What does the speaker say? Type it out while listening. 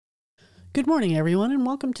Good morning, everyone, and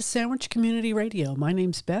welcome to Sandwich Community Radio. My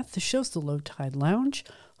name's Beth. The show's the Low Tide Lounge.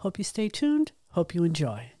 Hope you stay tuned. Hope you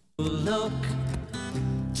enjoy. Look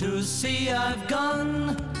to see I've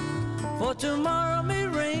gone, for tomorrow may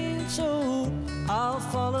rain, so I'll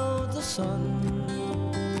follow the sun.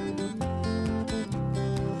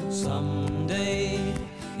 Someday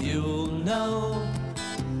you'll know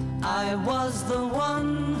I was the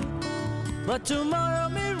one, but tomorrow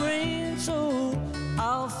may rain, so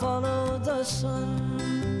I'll follow the sun.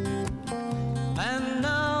 And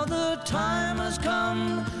now the time has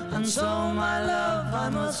come, and so my love I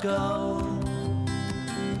must go.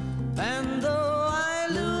 And though I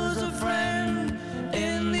lose a friend,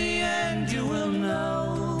 in the end you will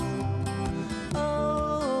know.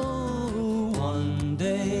 Oh, one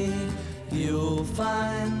day you'll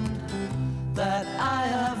find that I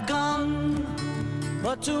have gone,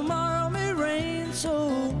 but tomorrow may rain, so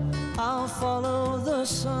I'll follow the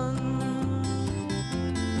sun.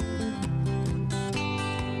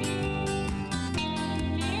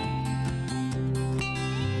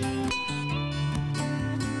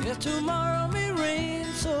 Yeah, tomorrow may rain,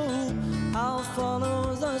 so I'll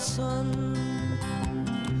follow the sun.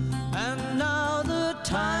 And now the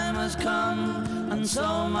time has come, and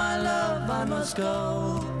so my love I must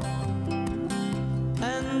go.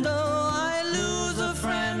 And though I lose a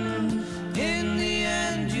friend, in the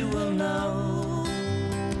end you will know.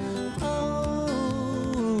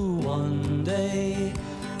 Oh, one day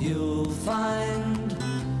you'll find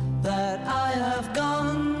that I have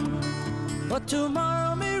gone, but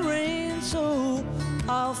tomorrow may rain, so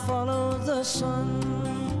I'll follow the sun.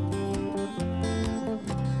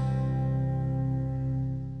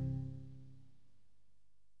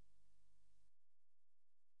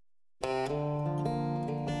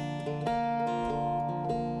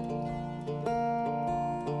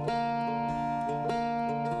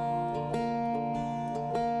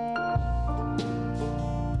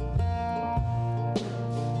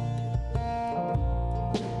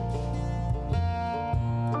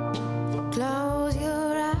 Close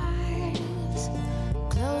your eyes,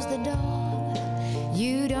 close the door.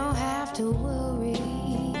 You don't have to worry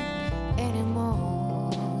anymore.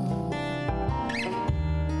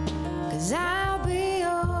 'Cause I'll be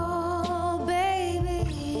your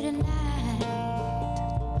baby tonight.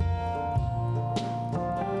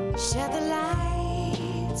 Shut the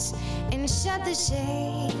lights and shut the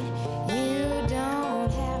shade. You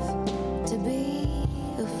don't have to be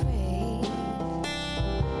afraid.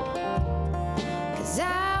 'Cause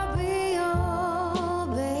I'll be your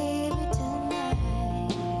baby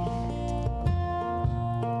tonight.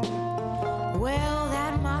 Well,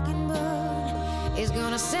 that mockingbird is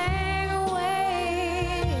gonna sing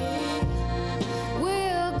away.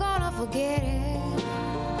 We're gonna forget it.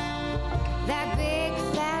 That big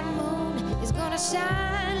fat moon is gonna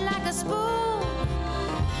shine like a spoon.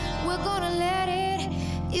 We're gonna let it,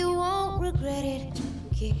 you won't regret it.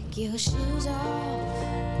 Kick your shoes off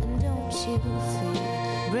and don't you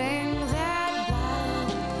fear. Bring that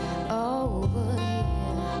bottle over here.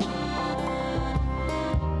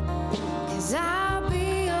 'Cause I'll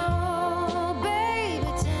be your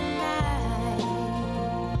baby tonight.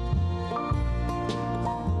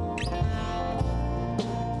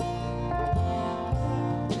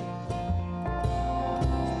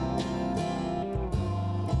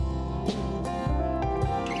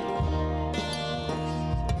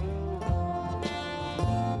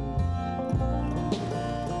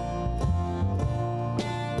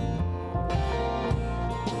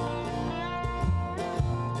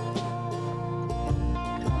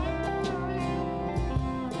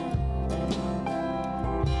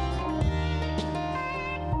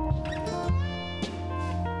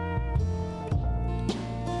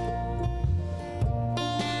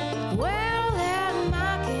 Well, that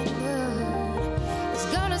mockingbird is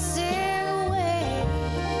gonna sing away.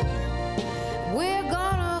 We're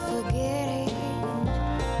gonna forget it.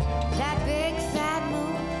 That big fat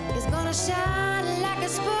moon is gonna shine like a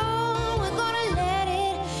spoon. We're gonna let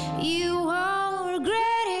it, you won't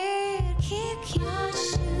regret it. Kick your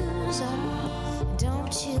shoes off,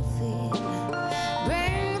 don't you feel?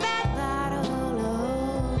 Bring that bottle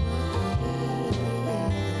over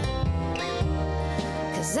here.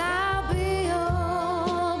 'Cause I'll be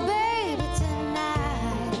your baby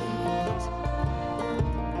tonight.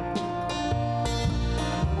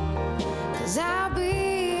 'Cause I'll be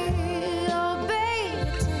your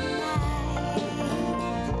baby tonight.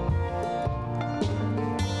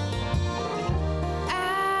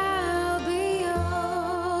 I'll be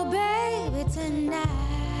your baby tonight.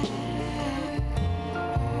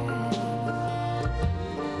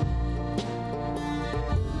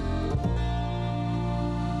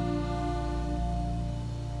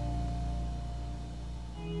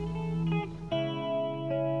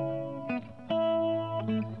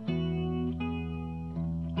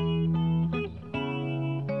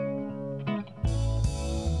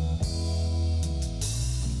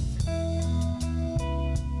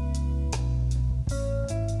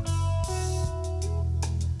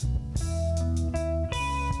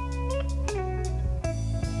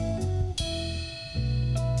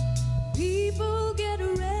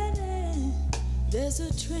 there's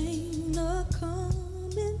a train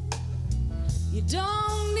a-coming. You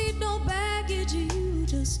don't need no baggage, you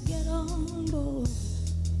just get on board.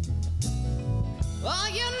 All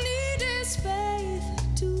you need is faith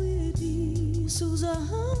to it is who's a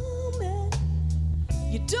humming.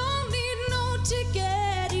 You don't need no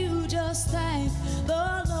ticket, you just thank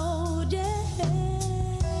the Lord, yeah.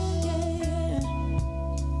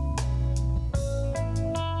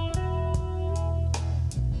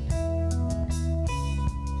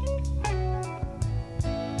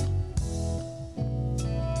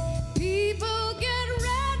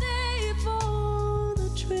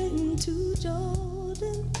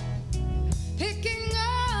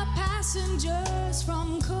 Passengers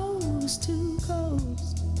from coast to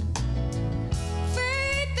coast.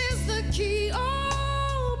 Faith is the key.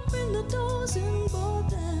 Open the doors and board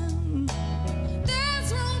them.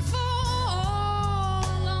 There's room for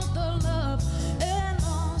all of the love and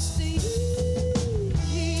honesty.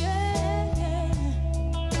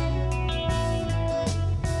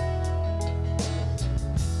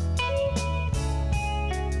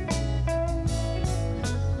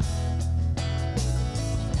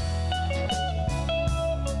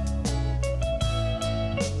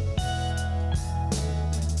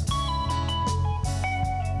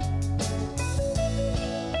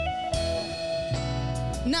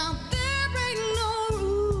 Now there ain't no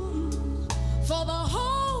room for the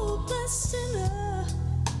hopeless sinner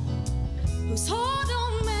who's hard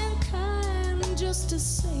on mankind just to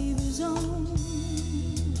save his own.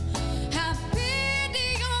 Have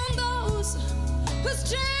pity on those whose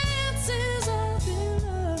chances are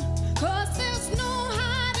thinner, 'cause there's no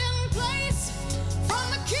hiding place from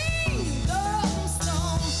the kingdom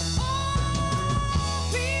stone. Oh,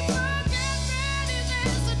 people get ready,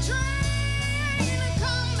 there's a train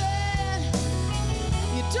coming.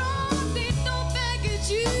 You don't need no baggage,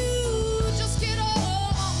 you just get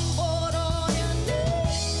on board. All you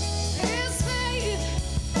need is faith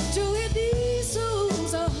to hear these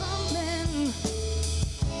who's a humming.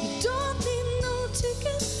 You don't need no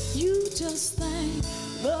ticket, you just thank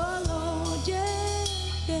the Lord, yeah,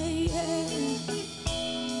 yeah, yeah.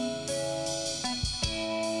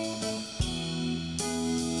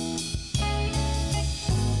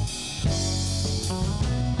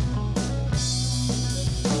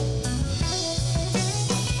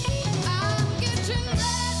 I'm getting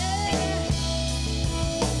ready.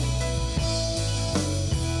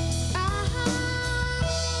 I'm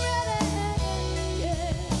ready,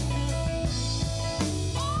 yeah.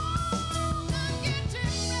 Oh, I'm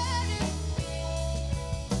getting ready.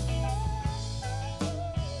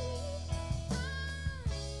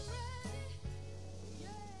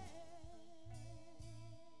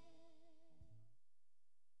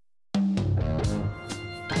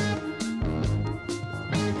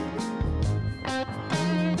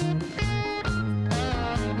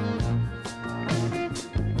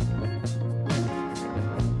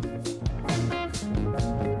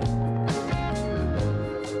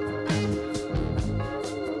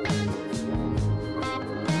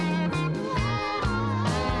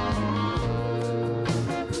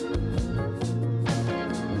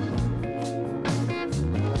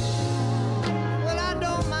 Well, I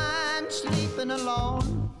don't mind sleeping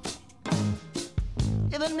alone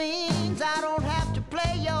if it means I don't have to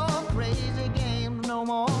play your crazy game no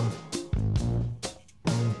more.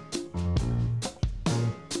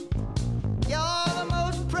 You're the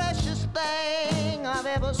most precious thing I've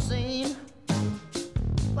ever seen,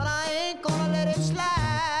 but I ain't gonna let it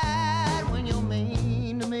slide when you're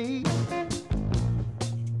mean to me.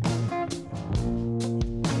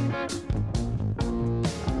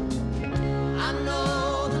 I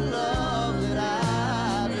know the love that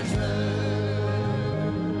I deserve,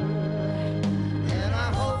 and I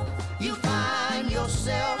hope you find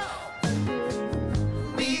yourself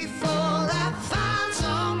before I find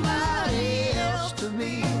somebody else to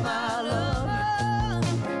be my love.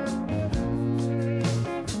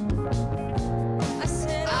 I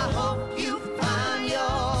said I hope you find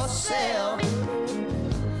yourself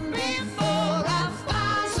before I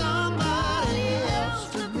find somebody else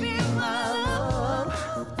to be my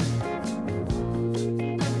love.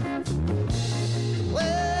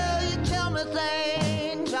 Well, you tell me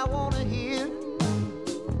things I want to hear.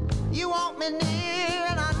 You want me near,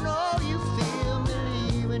 and I know you feel me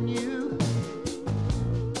leaving you.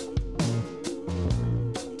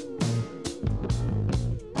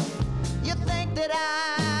 You think that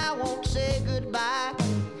I won't say goodbye,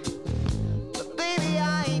 but baby,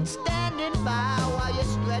 I ain't standing by while you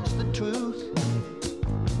stretch the truth.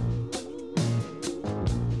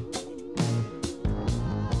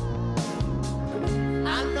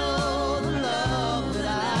 I know the love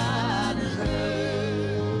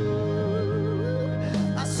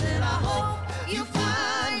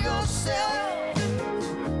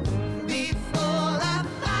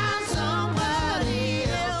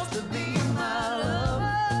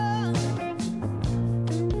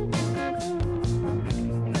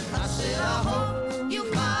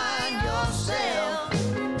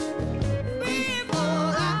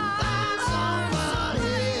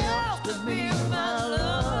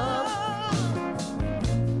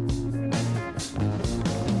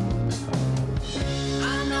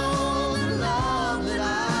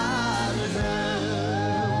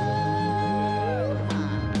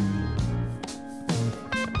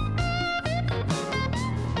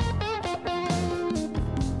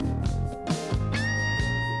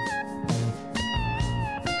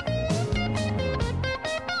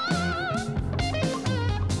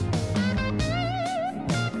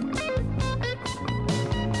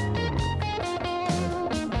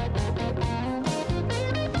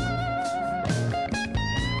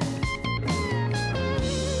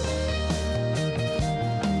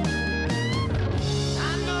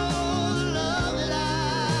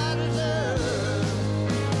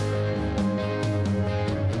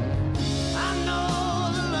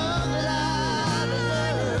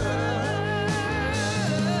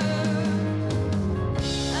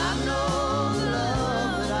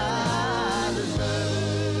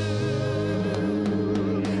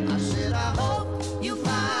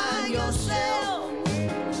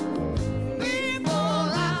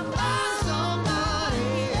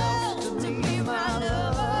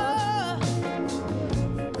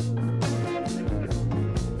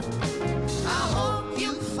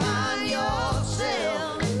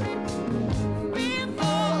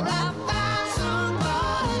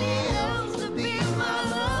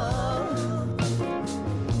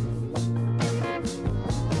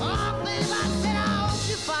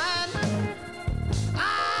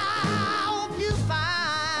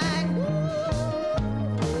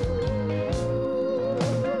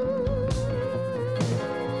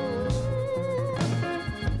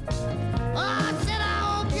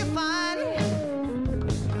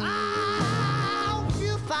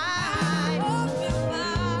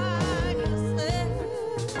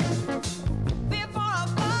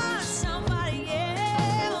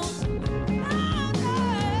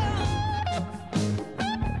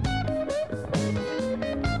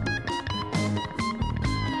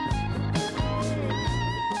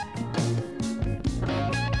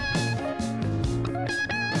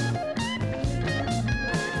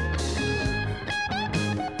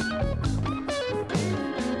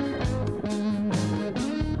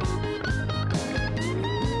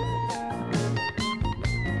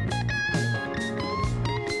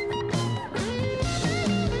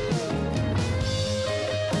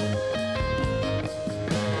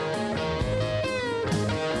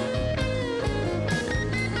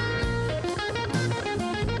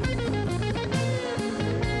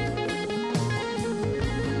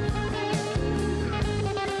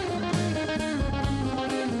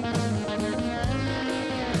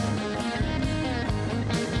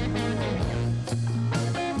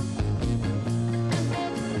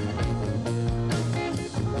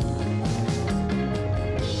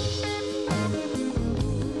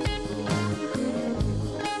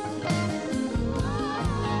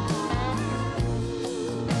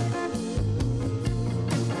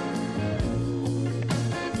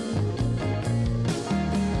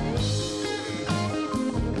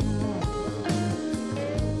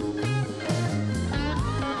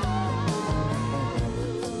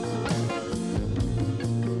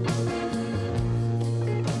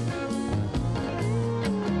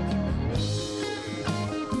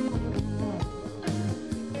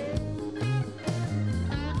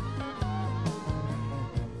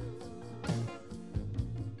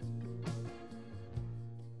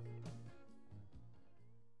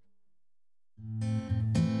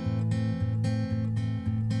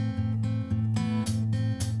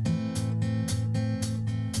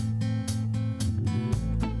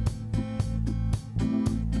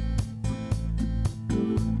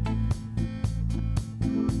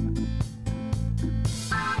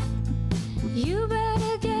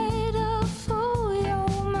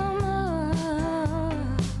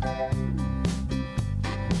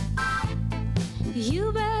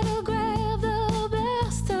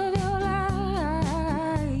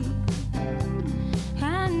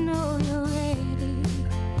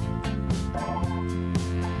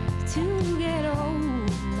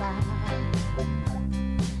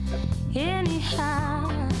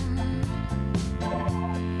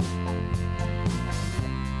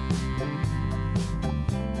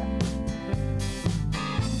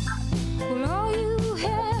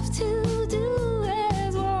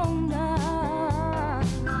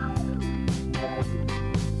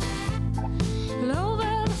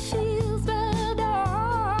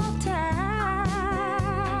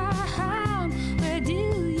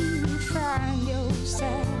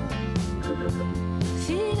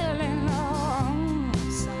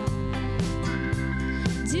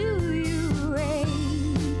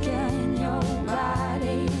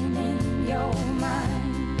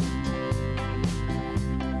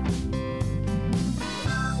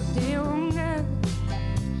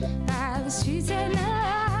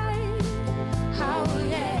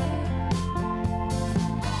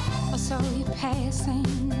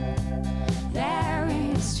passing there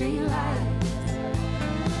in the streetlights?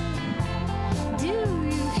 Do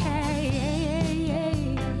you have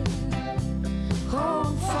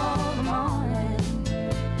hope for the morning?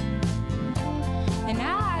 And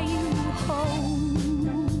are you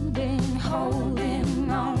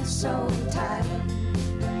holding on so tight?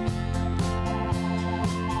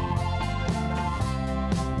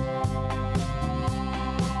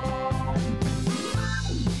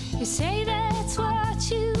 You say that's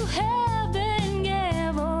what you have been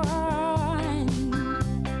given,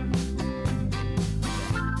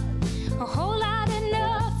 a whole lot of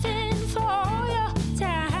nothing for your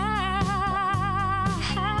time,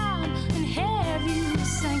 and have you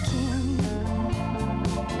sinking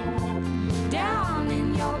down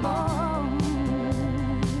in your bones?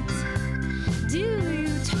 Do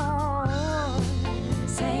you toss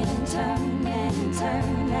and turn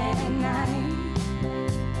at night?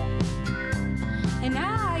 And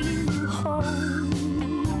are you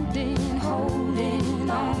holding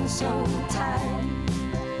on so tight?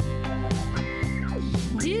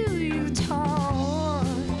 Do you toss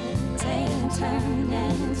and turn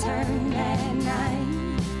at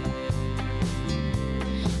night?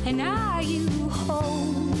 And are you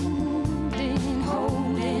holding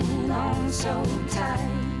on so tight?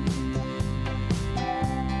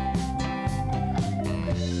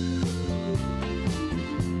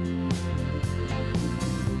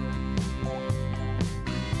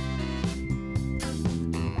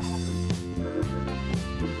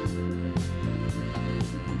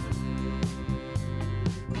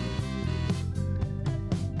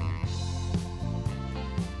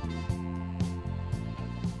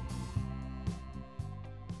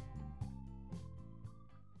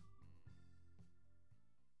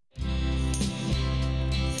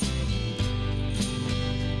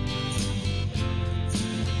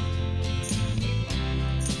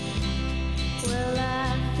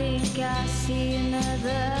 I see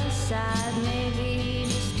another side, maybe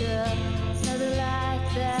just another light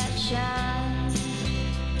that shines.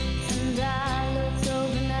 And I look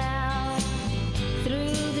over now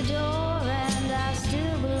through the door, and I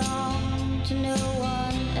still belong to no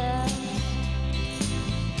one else.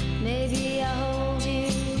 Maybe I hold you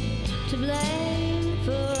to blame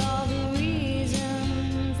for all the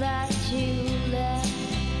reasons that you left,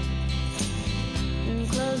 and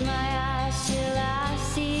close my eyes till I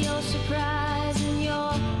see your surprise and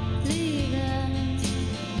you're leaving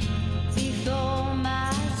before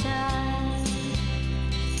my time.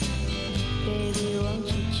 Baby, won't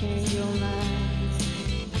you change your mind?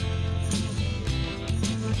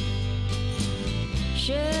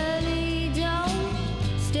 Surely don't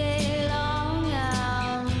stay long,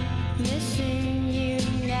 I'm missing you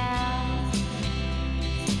now.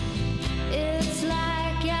 It's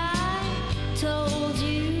like I told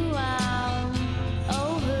you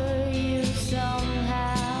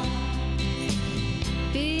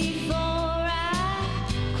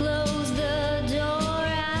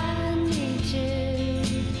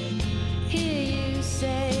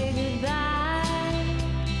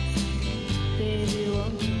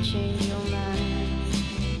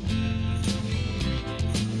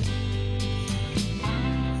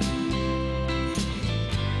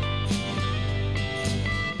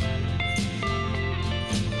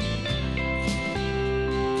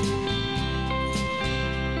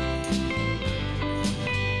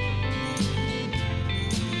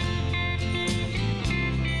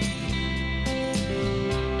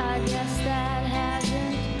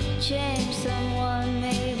change someone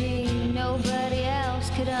maybe nobody else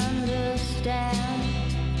could understand.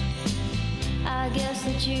 I guess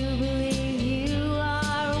that you believe you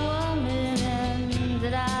are a woman and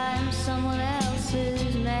that I'm someone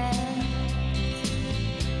else's man.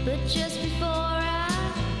 But just before I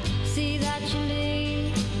see that you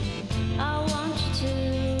leave, I want you to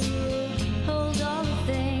hold all the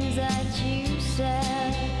things that you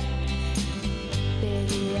said.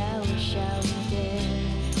 Baby, I wish I was dead.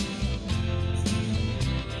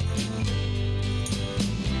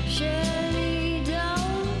 Surely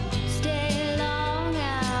don't stay long,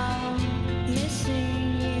 I'm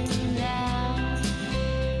missing you now.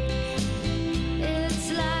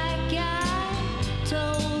 It's like I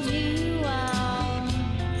told you I'm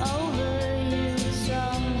over you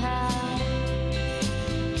somehow.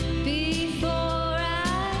 Before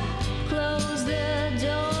I close the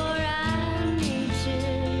door, I need to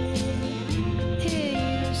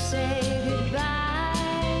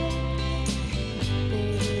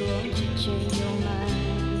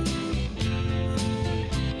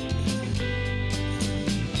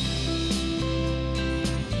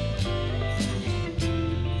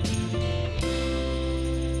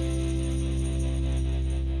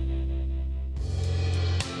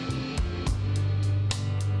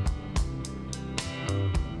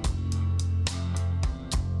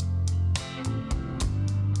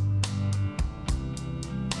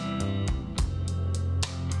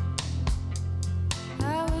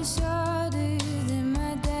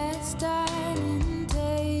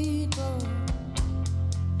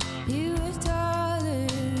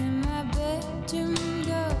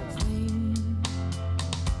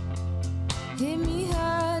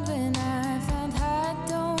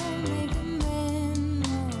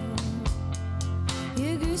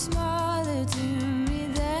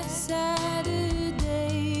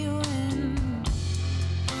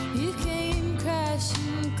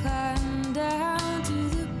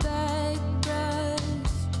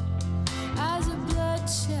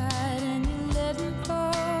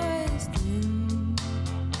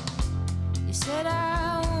You said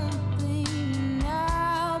I won't blame you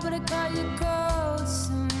now, but I caught you cold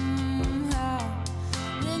somehow.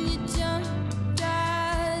 Then you jumped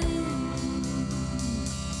right in.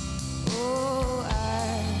 Oh,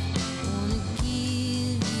 I wanna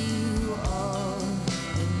give you all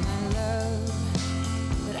of my love,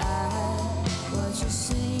 but I watch you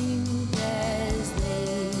sink as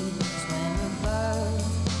they swam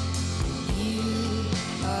above. You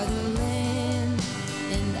are the land,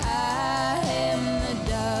 and I am the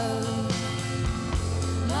dove.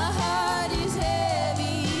 My heart is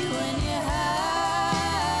heavy when you're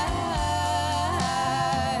high.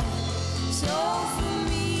 So for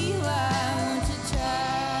me, why won't you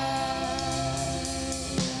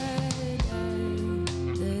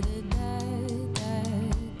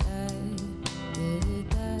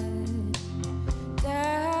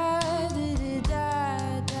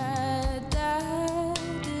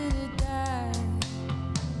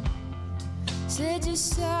Said you're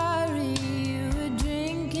sorry you were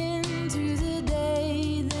drinking through the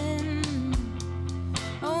day, then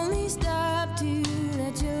only stopped to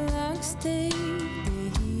let your lungs take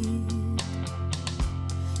the heat.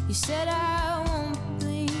 You said I won't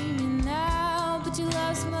blame you now, but you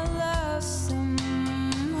lost my love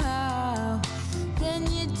somehow. Then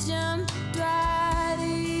you jumped right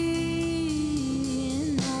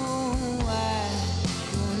in. Oh, I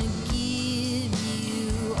wanna give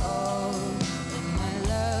you all of my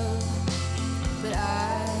love, but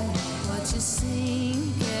I watch you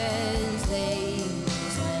sink as they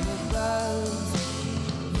swim above.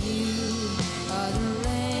 You are the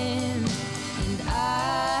land, and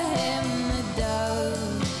I am the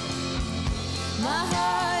dove. My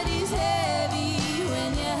heart is heavy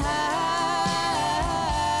when you're high.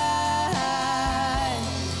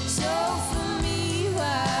 So for me,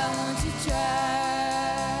 why won't you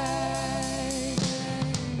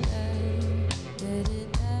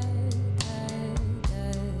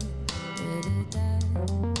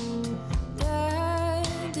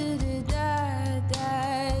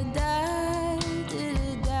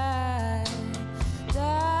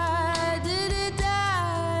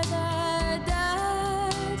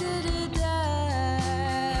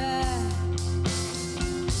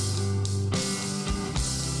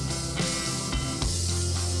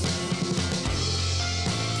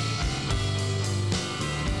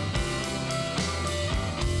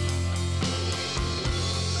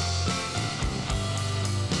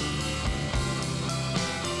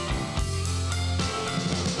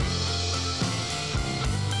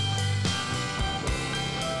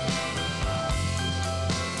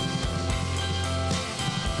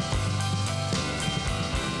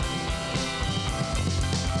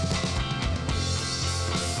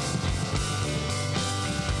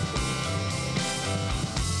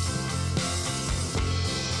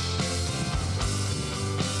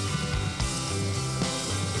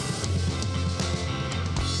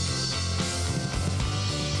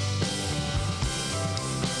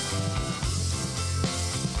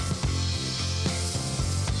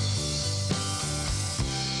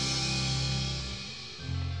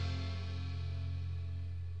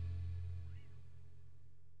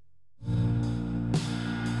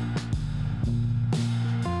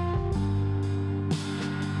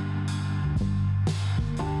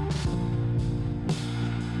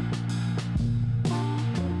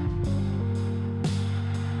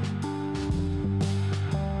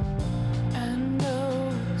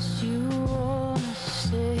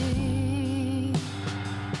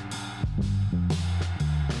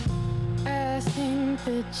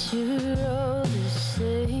that you're all the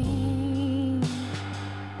same,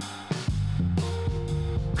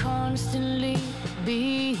 constantly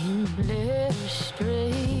being led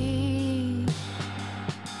astray.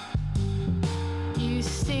 You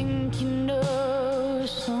think you know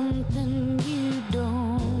something you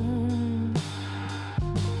don't.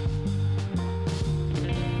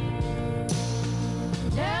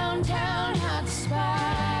 Downtown hot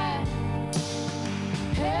spot,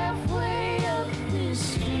 halfway up the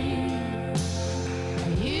street. I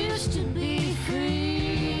used to be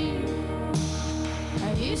free.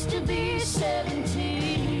 I used to be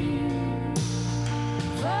 17.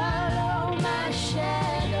 Follow my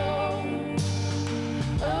shadow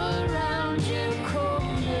around your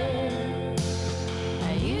corner.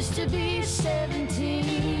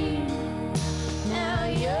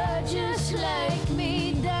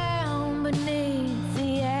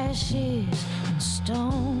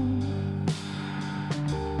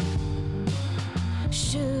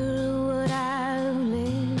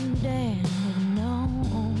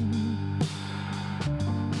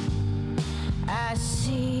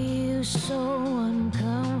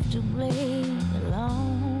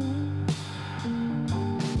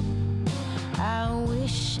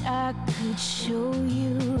 could show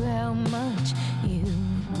you how much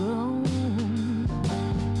you've grown.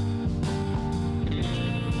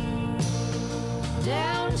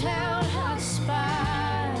 Downtown hot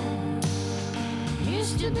spot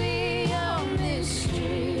used to be a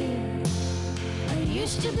mystery. I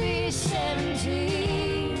used to be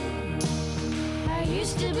 17. I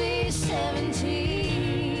used to be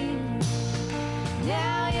 17.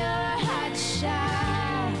 Now you're a hot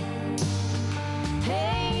shot,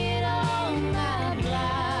 hanging on my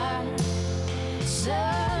block.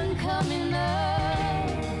 Sun coming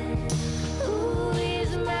up, who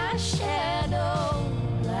is my shadow?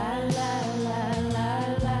 La la la la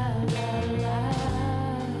la la la.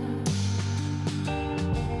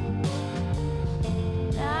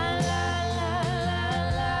 La la la la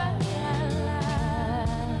la la la.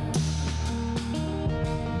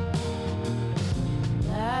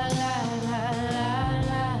 La la la la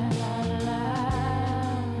la la la.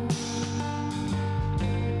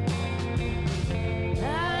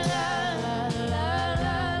 La la la la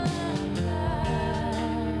la la.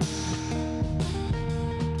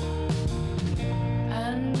 I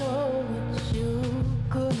know what you're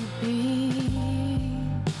gonna be.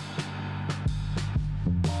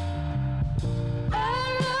 I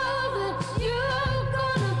know that you're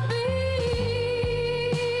gonna be.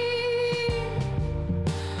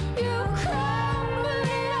 You crumble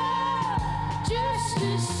it all just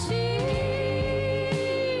to see.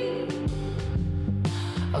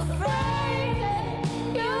 Afraid that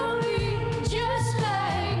you'll be just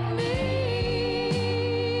like me.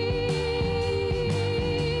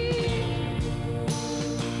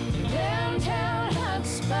 Downtown hot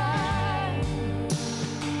spot,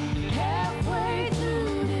 halfway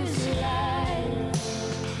through this life,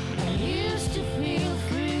 I used to feel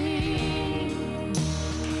free.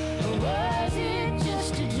 Or was it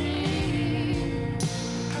just a dream?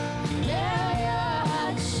 Now you're a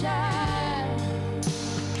hot shot.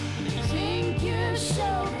 Think you're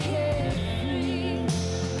so carefree,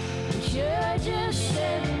 but you're just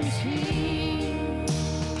 17.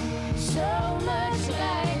 So much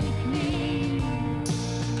like me.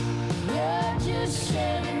 You're just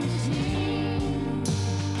 17.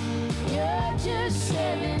 You're just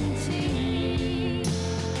 17.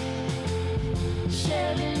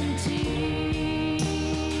 17.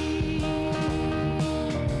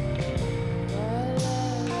 La la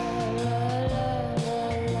la la la la.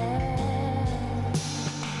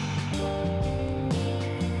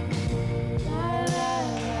 La la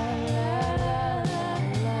la la la la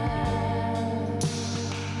la.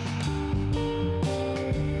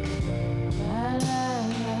 La la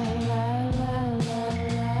la la la la la.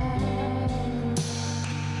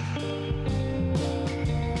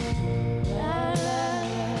 La la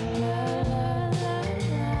la la la la.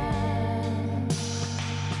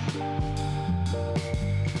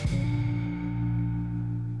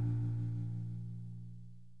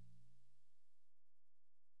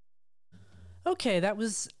 Okay, that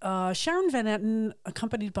was Sharon Van Etten,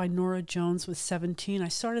 accompanied by Nora Jones with 17. I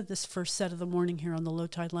started this first set of the morning here on the Low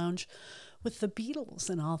Tide Lounge with the Beatles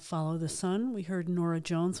and I'll Follow the Sun. We heard Nora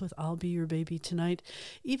Jones with I'll Be Your Baby Tonight,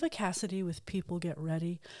 Eva Cassidy with People Get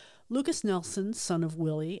Ready, Lucas Nelson, Son of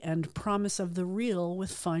Willie, and Promise of the Real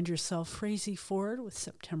with Find Yourself, Frazee Ford with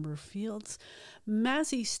September Fields,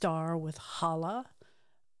 Mazzy Star with Holla.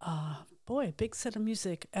 Boy, big set of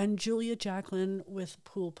music. And Julia Jacqueline with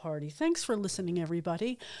Pool Party. Thanks for listening,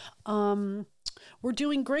 everybody. We're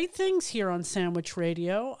doing great things here on Sandwich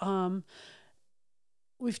Radio.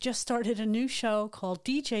 We've just started a new show called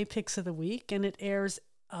DJ Picks of the Week, and it airs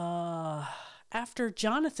after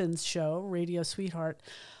Jonathan's show, Radio Sweetheart,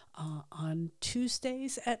 on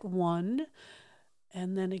Tuesdays at 1,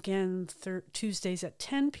 and then again Tuesdays at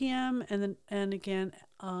 10 p.m., and again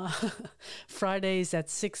Fridays at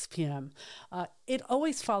 6 p.m. It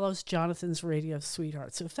always follows Jonathan's Radio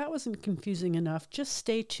Sweetheart. So if that wasn't confusing enough, just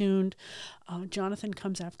stay tuned. Jonathan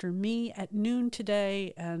comes after me at noon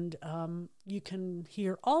today, and you can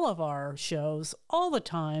hear all of our shows all the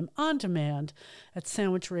time on demand at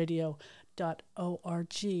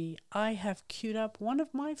sandwichradio.org. I have queued up one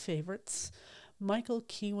of my favorites, Michael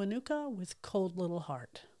Kiwanuka with Cold Little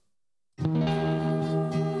Heart.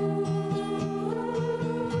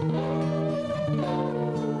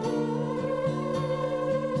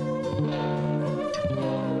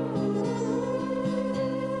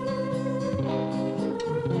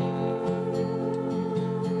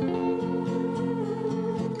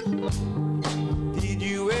 Did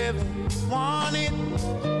you ever want it?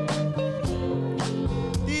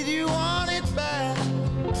 Did you want it back?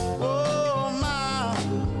 Oh my,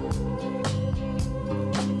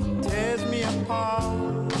 tears me apart.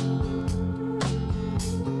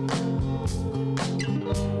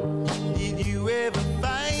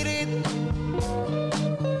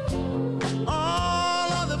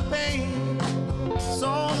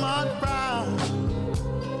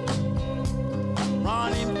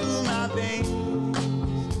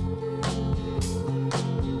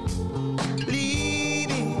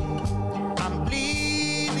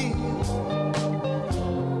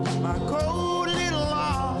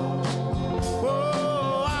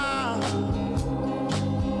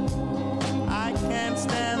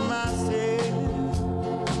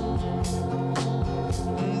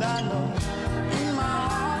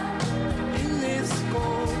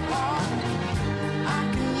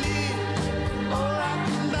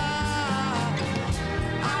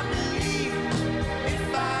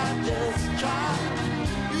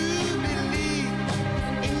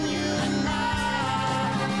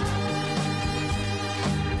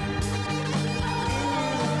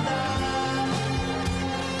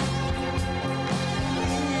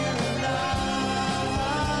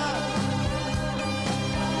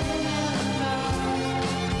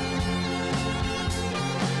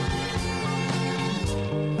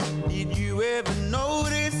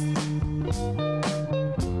 noticed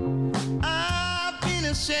I've been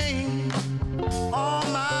ashamed all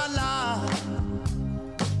my life.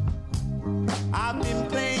 I've been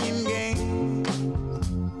playing games.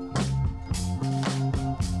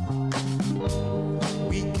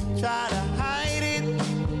 We can try to hide it.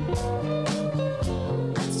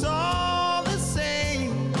 It's all the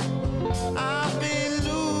same. I've been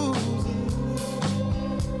losing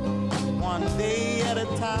one day at a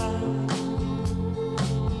time.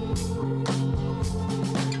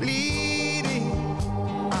 Bleeding,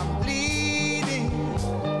 I'm bleeding.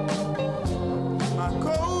 My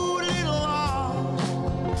cold little arm.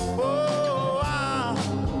 Oh,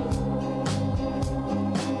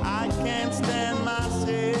 I can't stand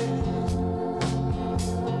myself.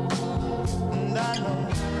 And I know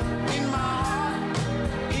in my heart,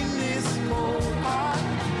 in this cold heart,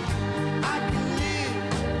 I can live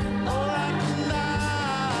or I can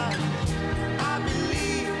die. I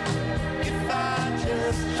believe if I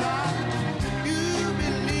just try. You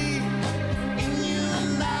believe in you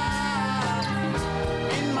and I.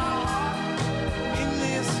 In my heart, in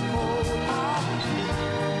this cold heart,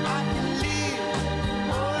 I can live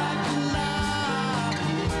or I can die.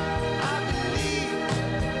 I believe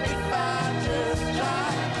if I just try.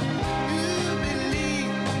 You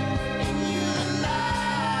believe in you and I.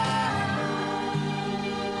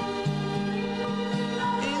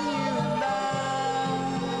 In you and I.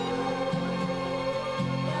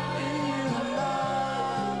 In you and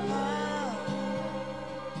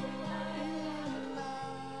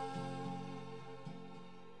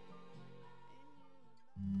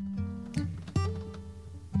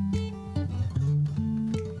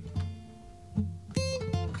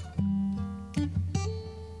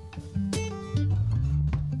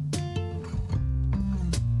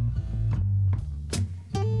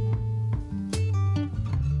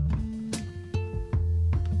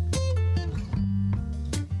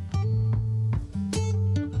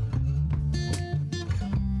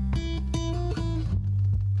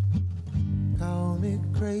Call me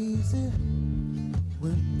crazy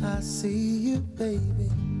when I see you, baby.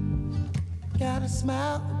 Got a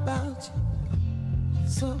smile about you,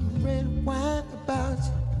 something red wine about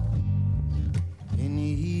you. In the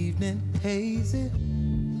evening, hazy,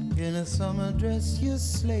 in a summer dress, you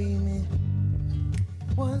slay me.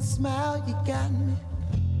 One smile, you got me.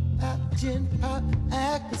 Pop, gin, pop,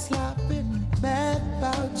 acting sloppy, mad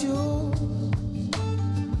about you.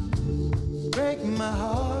 Breaking my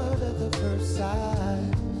heart at the first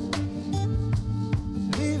sight,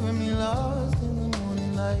 leaving me lost in the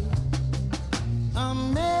morning light.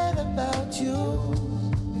 I'm mad about you.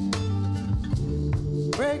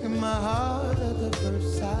 Breaking my heart at the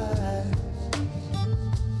first sight,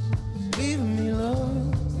 leaving me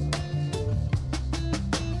lost.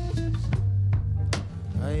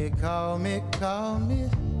 How you call me,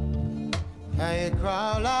 how you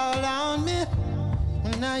crawl all on me.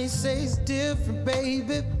 And now you say it's different,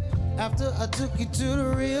 baby. After I took you to the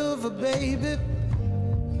river, baby.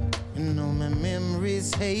 You know my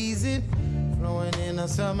memory's hazy, flowing in a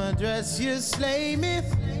summer dress, you slay me.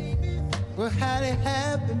 Well, how'd it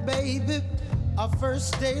happen, baby? Our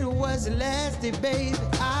first date was the last day, baby.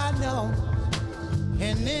 I know.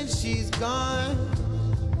 And then she's gone,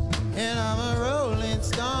 and I'm a rolling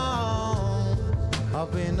stone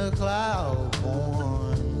up in the cloud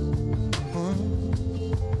born.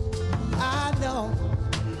 I know.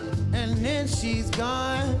 And then she's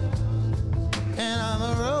gone, and I'm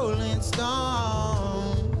a rolling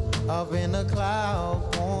stone up in the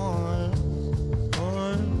cloud born.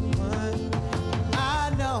 I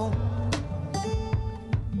know.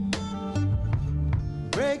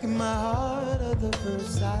 Breaking my heart at the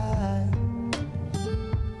first sight,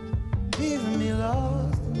 leaving me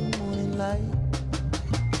lost in the morning light.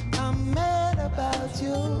 I'm mad about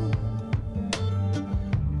you.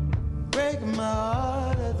 Breaking my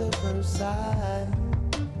heart at the first sight,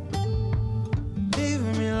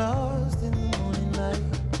 leaving me lost in the morning light.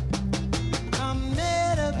 I'm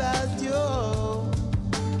mad about you.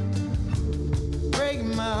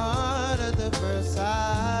 Breaking my heart at the first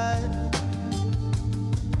sight,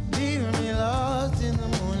 leaving me lost in the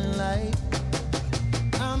morning light.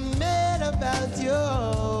 I'm mad about you.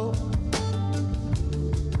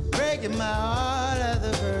 Breaking my heart at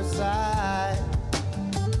the first sight,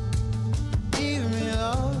 leaving me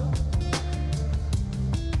lost.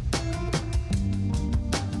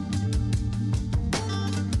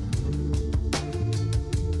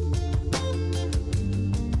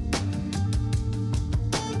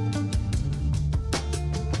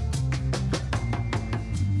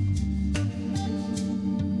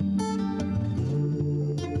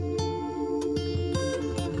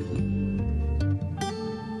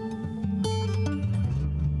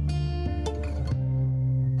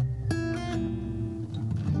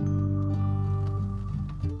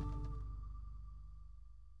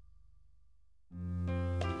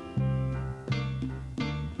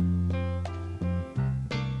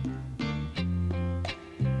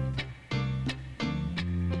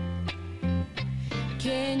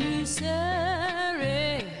 you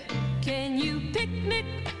surrey? Can you picnic?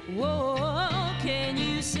 Whoa, can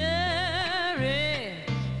you surrey?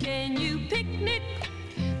 Can you picnic?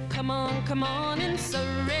 Come on and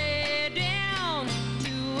surrey down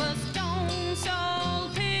to a stone soul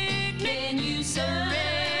picnic. Can you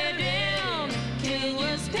surrey down to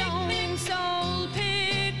a stone soul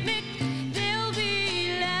picnic? There'll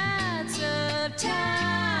be lots of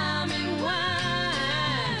time and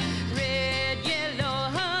wine, red, yellow,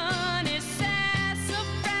 honey,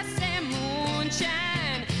 sassafras and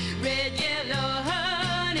moonshine. Red, yellow,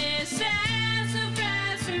 honey,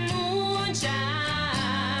 sassafras and moonshine.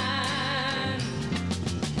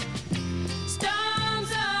 Stone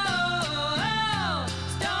soul,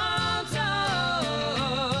 stone soul.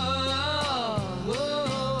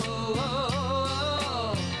 Whoa.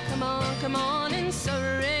 Come on and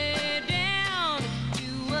surrey down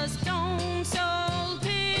to a stone soul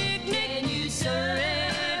picnic. Can you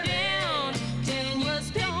surrey down to a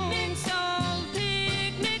stone soul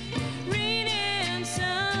picnic? Rain and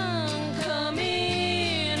sun come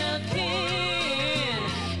in again,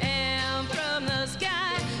 and from the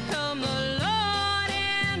sky come the Lord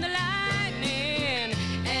and the lightning,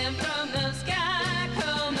 and from the sky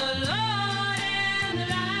come the Lord and the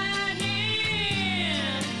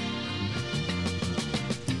lightning.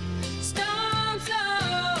 Stone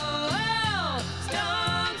soul,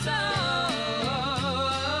 stone soul,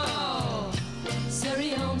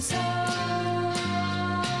 Surrey on soul,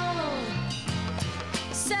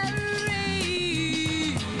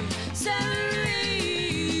 Surrey,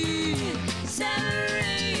 Surrey,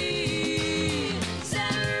 Surrey,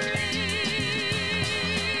 Surrey.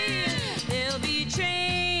 There'll be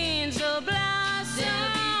trains of blossoms.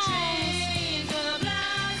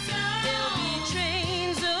 There'll be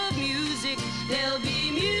trains of music. There'll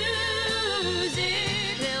be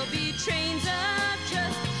music. There'll be trains of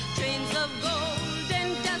trust, trains of gold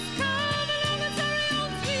and dust. Come along and Surrey on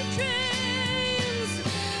sweet trains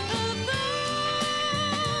of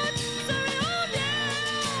thought. Surrey on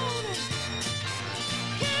down.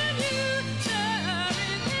 Can you surrey?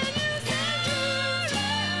 Can you surrey?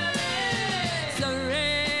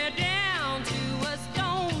 Surrey down to a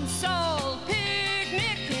stone soul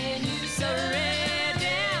picnic. Can you surrey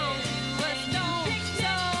down to a stone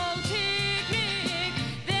soul picnic?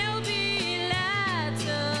 There'll be lots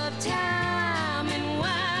of time and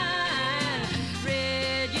wine,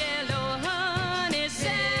 red, yellow, honey,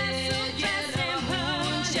 sassafras and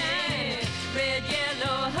moonshine. Red,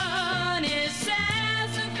 yellow, honey,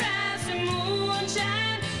 sassafras and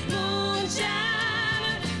moonshine,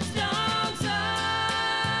 moonshine, stone soul,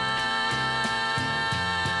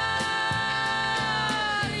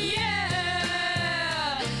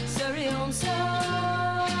 yeah. Surrey on soul,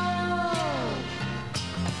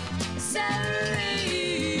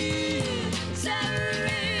 Surrey,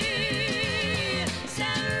 Surrey,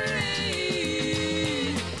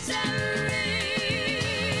 Surrey, Surrey,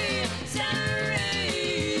 Surrey,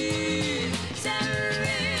 Surrey,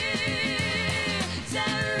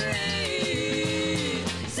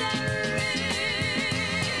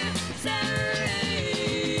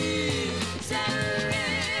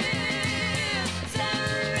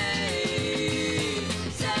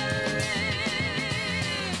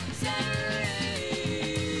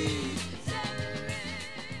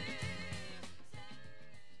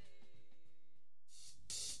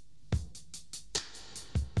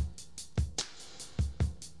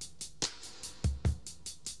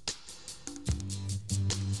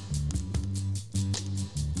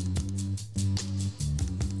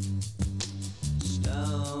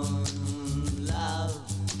 Stone love,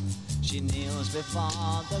 she kneels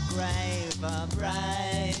before the grave, a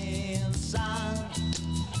brave son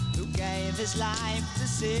who gave his life to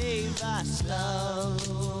save a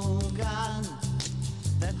slogan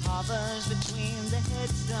that hovers between the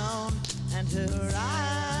headstone and her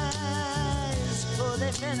eyes, for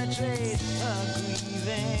they penetrate her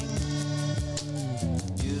grieving.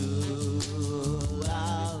 You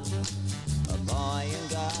love a boy and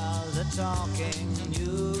girl, the talking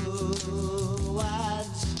new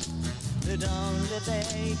words that only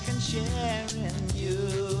they can share in you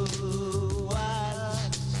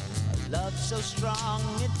words. A love so strong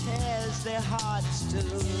it tears their hearts to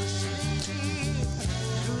sleep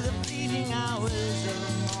through the fleeting hours of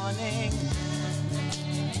morning.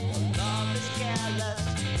 Love is careless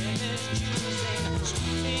in its choosing,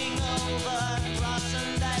 sweeping over cross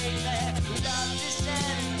and daily. Love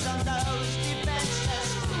descends on those defenseless.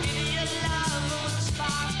 Idiot love would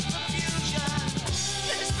spark confusion.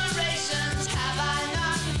 Inspirations have I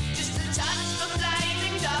none, just a touch of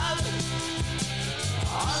flaming dove.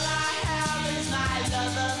 All I have is my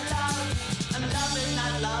lover.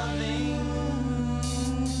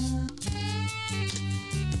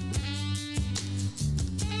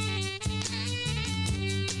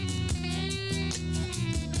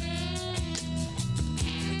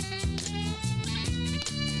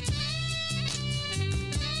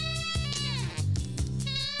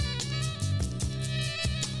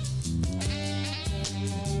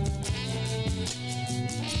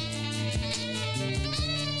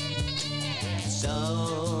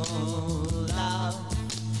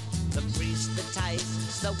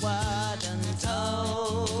 word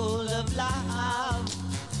untold of love,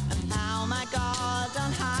 and how my God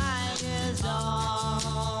on high is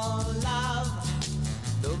all love.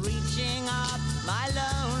 Though reaching up, my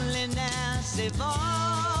loneliness evolves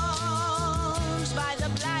by the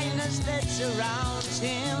blindness that surrounds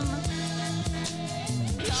him.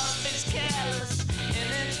 Love is careless in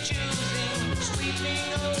its choosing,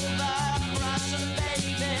 sweeping over cross and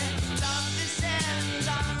baby. Love descends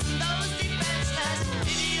on those defenseless.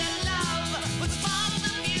 Idiot love with false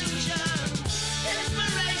confusion.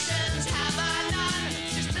 Inspirations have I none,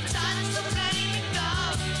 just to touch the flaming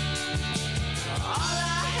dove. All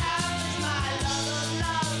I have is my love of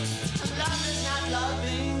love, and love is not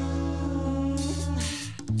loving.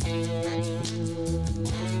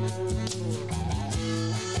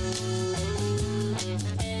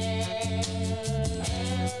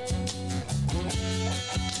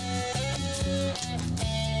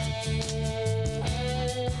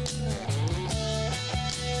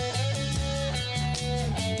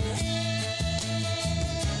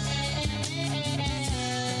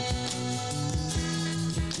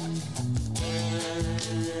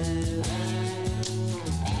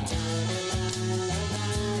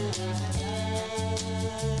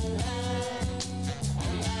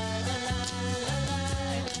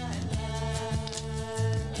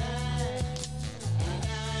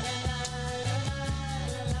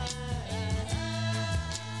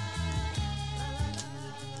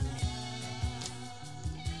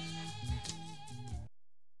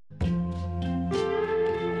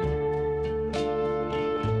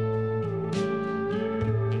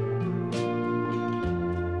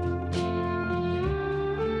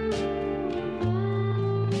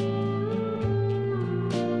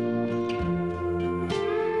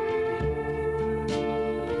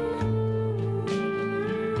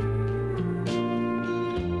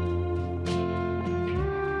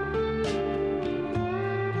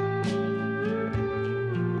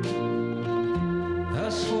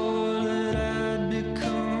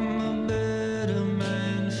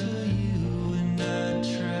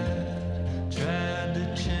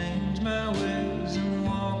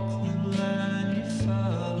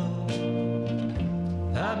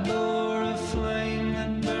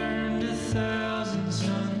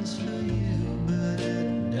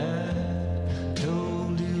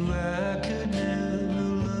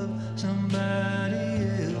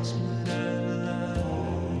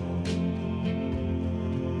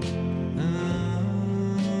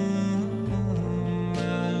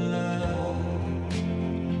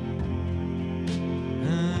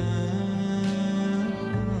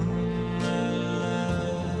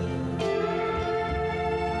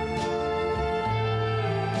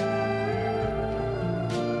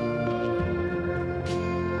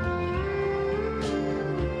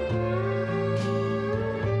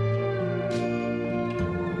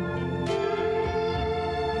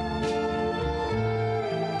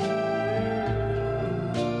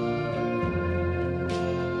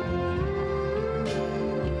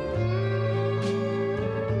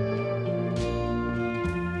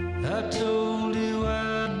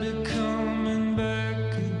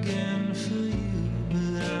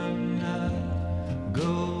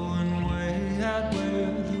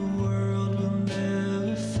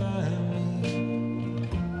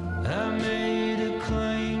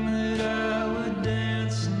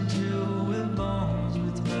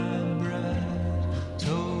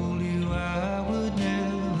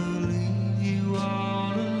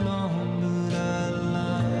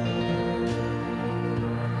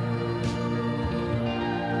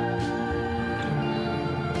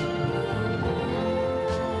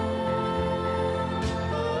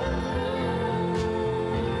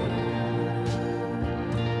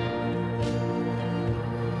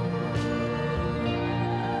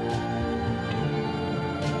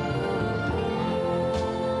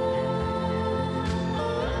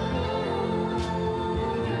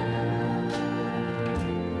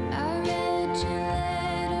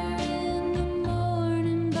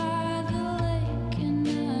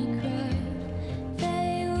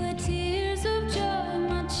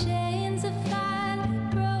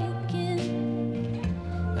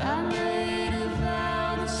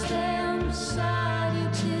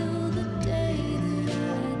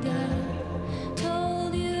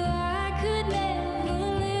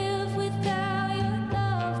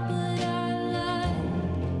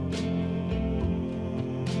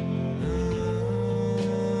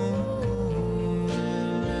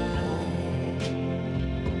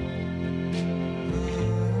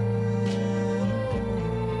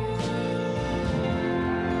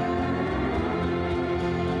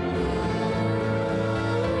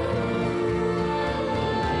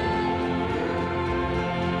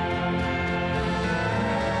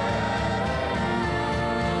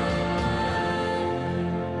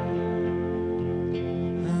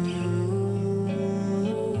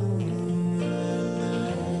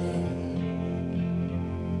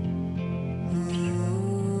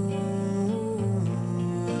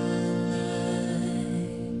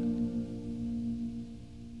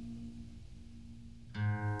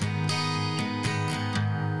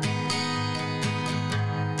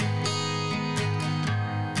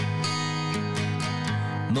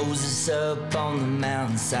 Moses up on the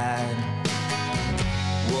mountainside,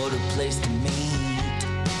 what a place to meet.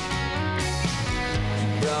 He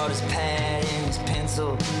brought his pad and his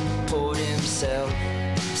pencil, poured himself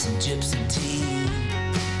some gypsy tea.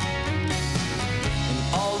 And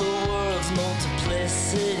all the world's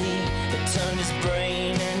multiplicity had turned his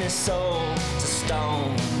brain and his soul to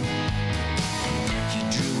stone. He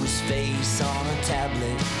drew his face on a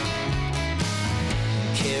tablet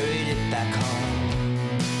and carried it back home.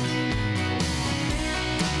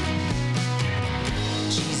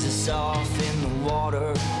 Jesus off in the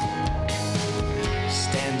water,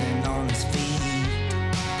 standing on his feet.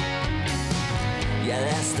 Yeah,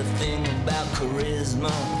 that's the thing about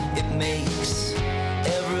charisma, it makes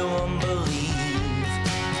everyone believe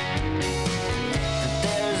that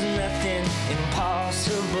there's nothing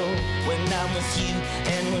impossible when I'm with you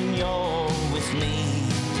and when you're with me.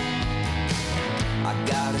 I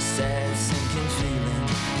got a sad sinking feeling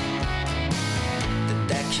that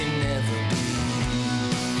that can never be.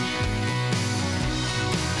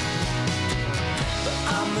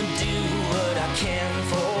 I'ma do what I can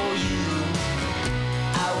for you.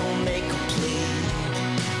 I will make a plea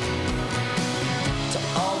to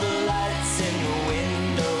all the lights in the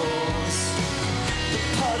windows, the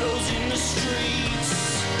puddles in the streets,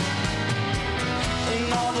 and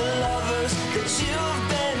all the lovers that you've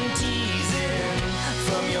been teasing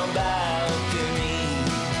from your balcony.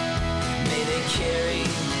 May they carry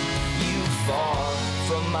you far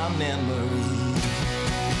from my memory.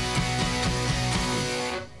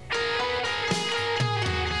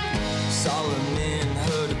 Solomon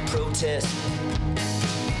heard a protest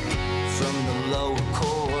from the lower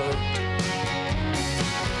court,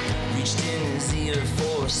 reached in his ear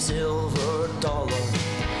for a silver dollar,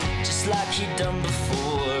 just like he'd done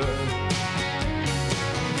before.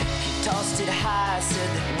 He tossed it high, said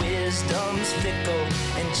that wisdom's fickle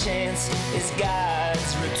and chance is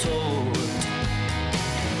God's retort.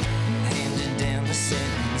 Handed down the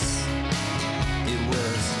sentence, it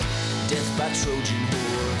was death by Trojan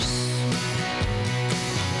horse.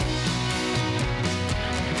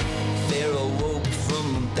 Pharaoh woke from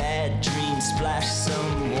a bad dream, splashed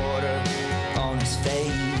some water on his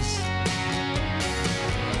face.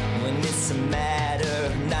 When it's a matter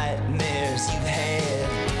of nightmares you've had,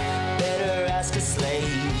 better ask a slave.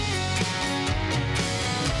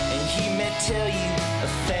 And he may tell you a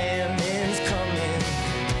famine's coming,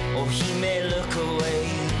 or he may look away.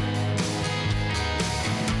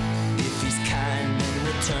 If he's kind and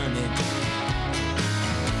returning,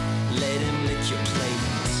 let him lick your plate.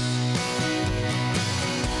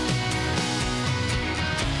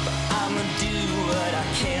 I'ma do what I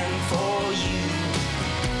can for you.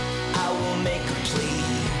 I will make a plea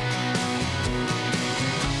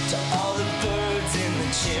to all the birds in the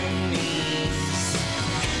chimneys,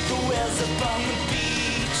 the whales up on the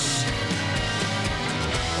beach,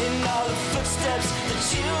 and all the footsteps that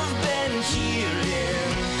you've been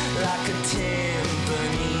hearing like a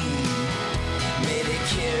timpani. May they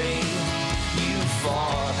carry you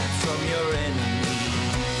far from your enemies.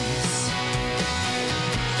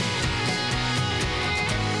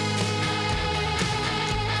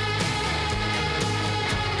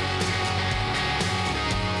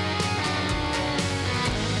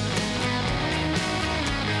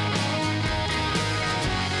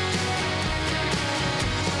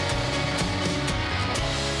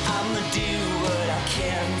 Do what I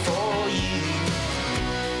can for you.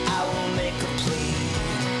 I will make a plea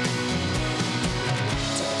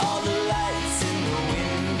to all the lights in the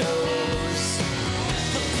windows,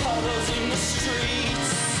 the puddles in the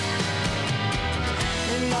streets,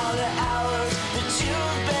 and all the hours that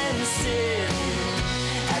you've been sitting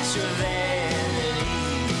at your vanity.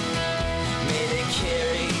 May they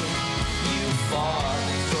carry you far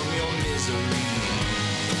from your misery.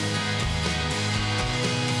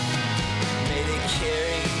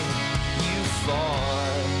 Carry you far.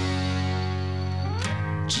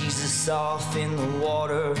 Jesus off in the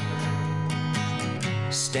water,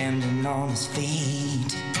 standing on his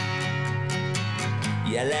feet.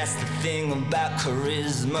 Yeah, that's the thing about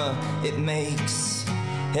charisma, it makes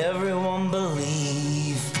everyone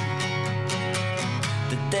believe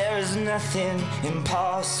that there is nothing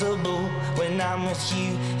impossible when I'm with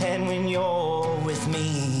you and when you're with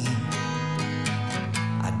me.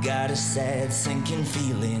 Got a sad sinking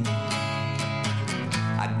feeling.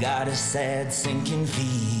 I got a sad sinking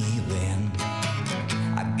feeling.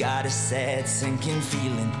 I got a sad sinking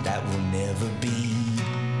feeling that will never be.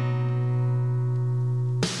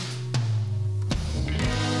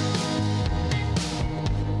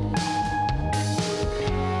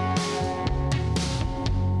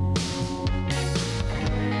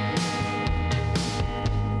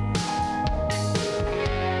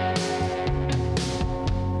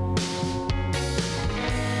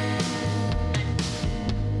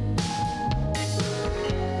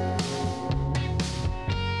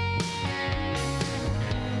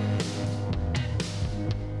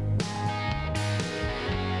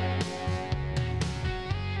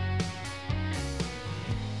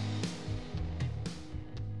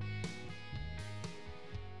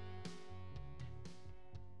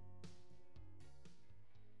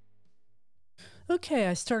 Okay,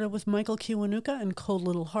 I started with Michael Kiwanuka and Cold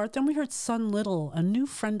Little Heart. Then we heard Son Little, a new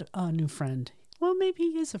friend. Well, maybe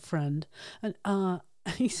he is a friend.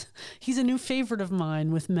 He's a new favorite of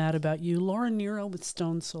mine with Mad About You. Laura Nero with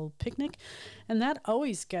Stone Soul Picnic. And that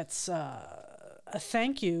always gets a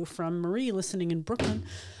thank you from Marie listening in Brooklyn.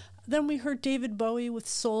 Then we heard David Bowie with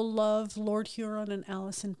Soul Love, Lord Huron and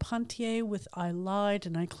Alison Pontier with I Lied,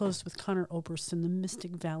 and I closed with Connor Oberst and the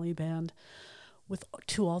Mystic Valley Band with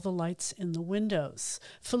To All the Lights in the Windows.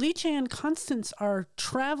 Felice and Constance are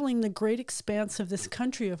traveling the great expanse of this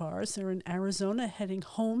country of ours. They're in Arizona, heading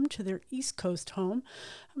home to their East Coast home.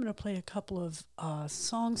 I'm going to play a couple of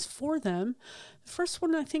songs for them. The first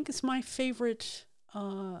one I think is my favorite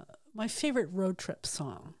road trip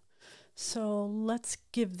song. So let's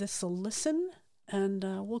give this a listen, and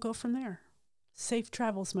we'll go from there. Safe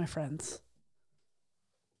travels, my friends.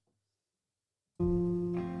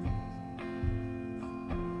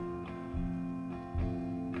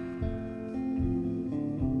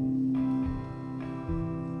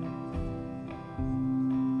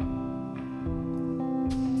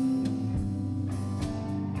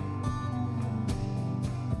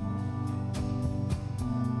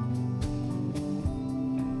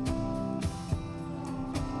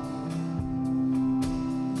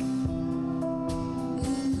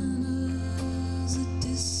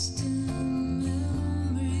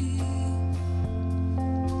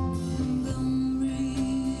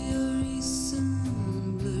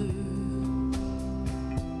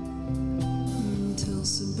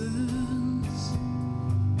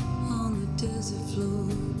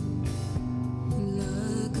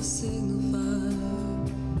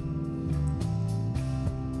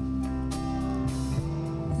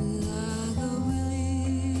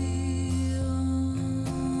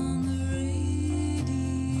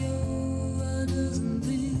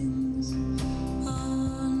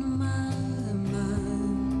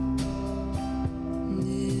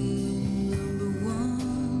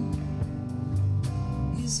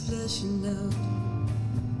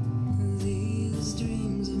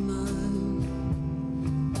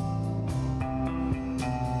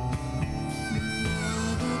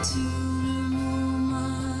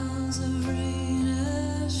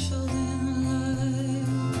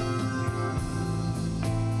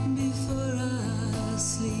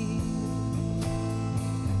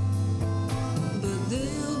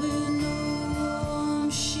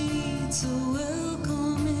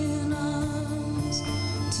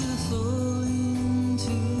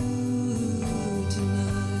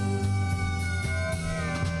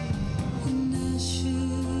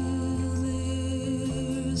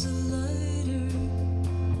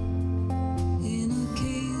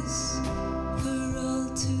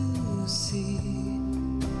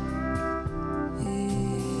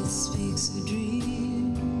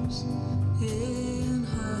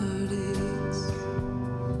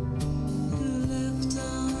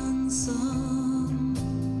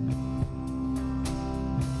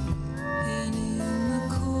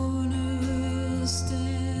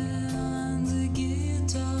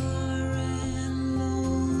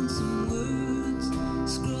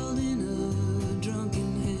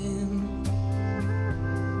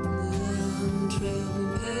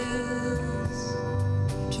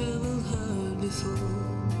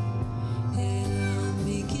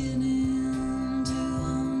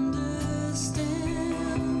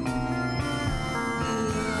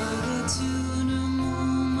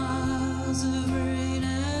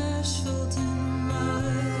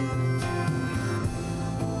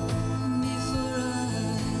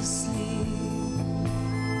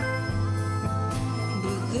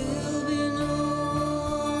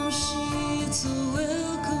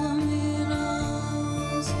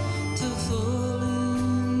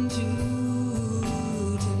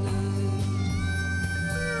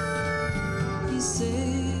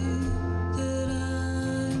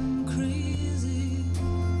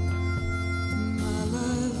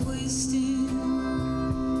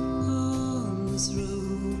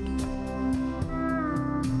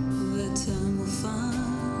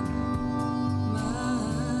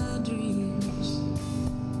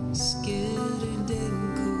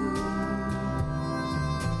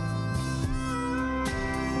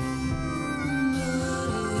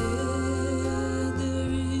 There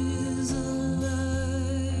is a light.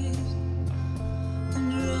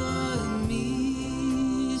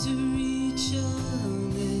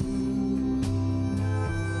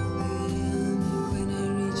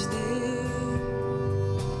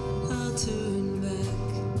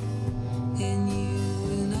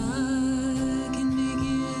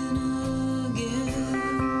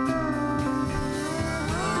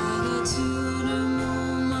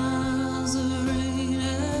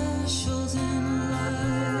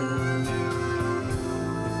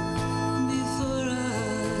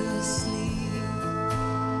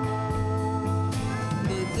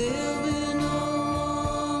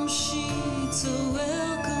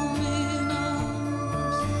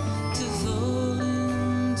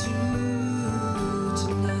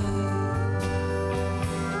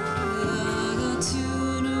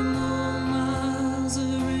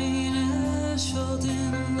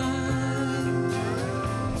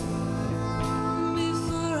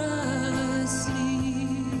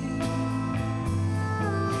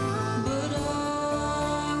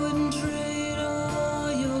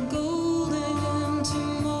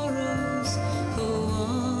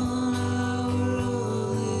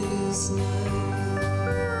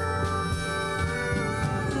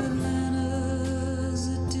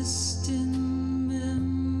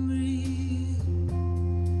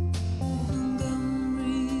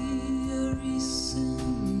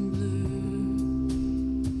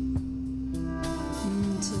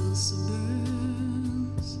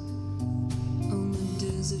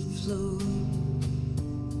 flow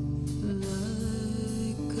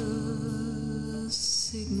like a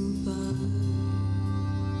signal vibe.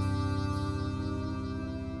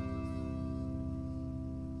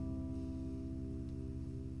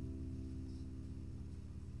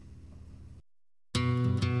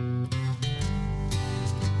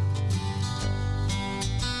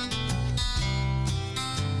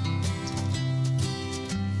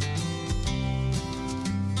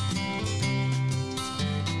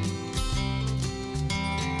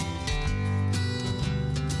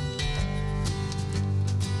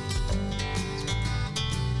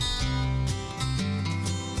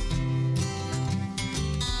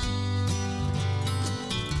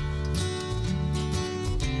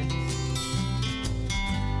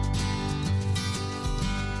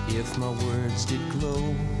 If my words did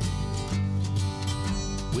glow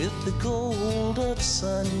with the gold of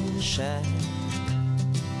sunshine,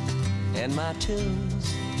 and my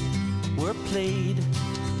tunes were played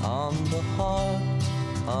on the harp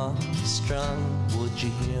unstrung, would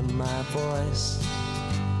you hear my voice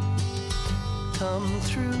come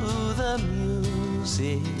through the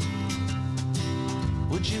music?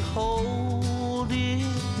 Would you hold it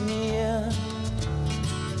near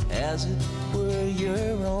as it were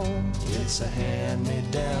your own? It's a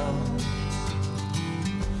hand-me-down.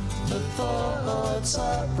 The thoughts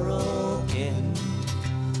are broken.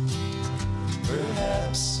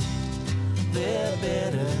 Perhaps they're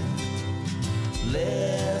better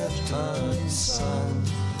left unsung.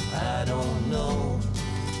 I don't know.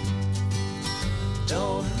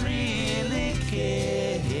 Don't really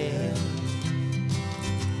care.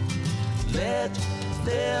 Let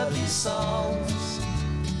there be songs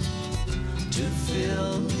to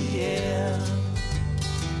fill the air.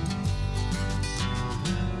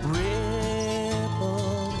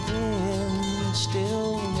 Ripple in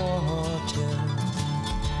still water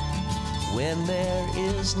when there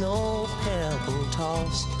is no pebble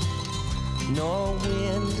tossed, nor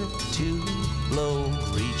wind to blow.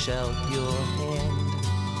 Reach out your hand.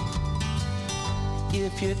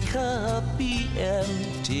 If your cup be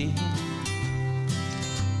empty,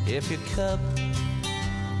 if your cup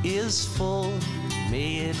is full,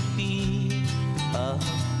 may it be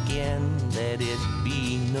again, let it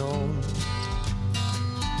be known.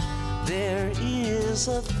 There is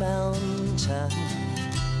a fountain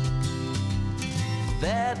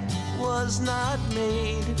that was not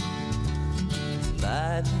made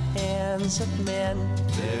by the hands of men.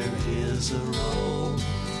 There is a road,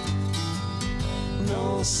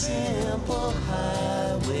 no simple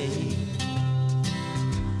highway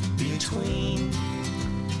between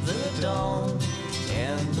the dawn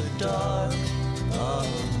and the dark of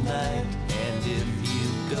night. And if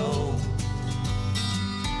you go,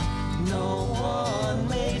 no one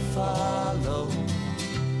may follow.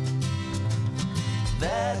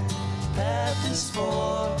 That path is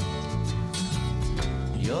for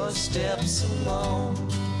your steps alone.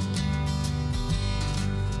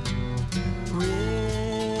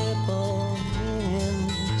 Ripple in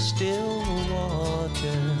still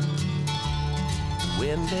water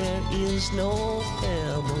when there is no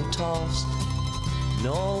pebble tossed,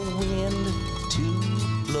 no wind to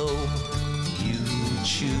blow. You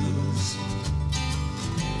choose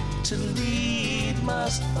to lead,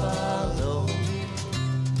 must follow.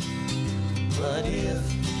 But if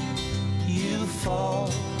you fall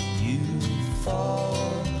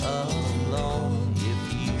alone. If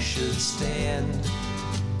you should stand,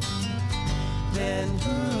 then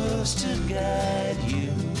who's to guide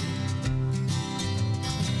you?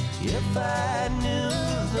 If I knew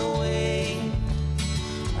the way,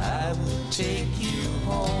 I would take you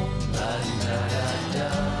home. La da da da,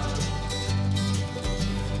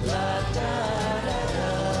 la da da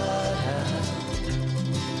da,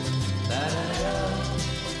 la da da,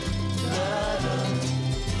 la da,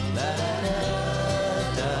 la da da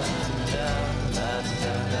da, la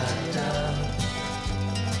da da da,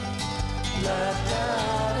 la da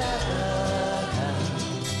da da.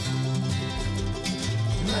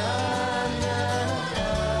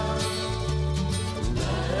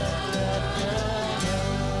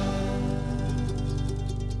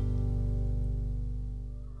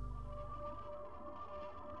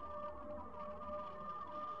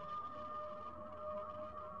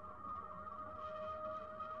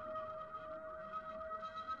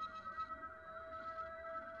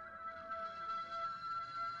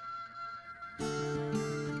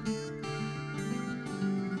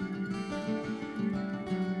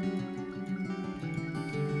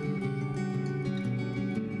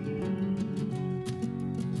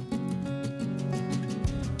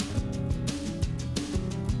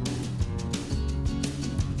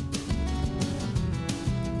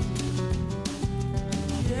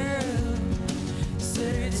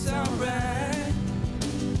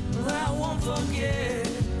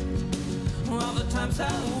 Sometimes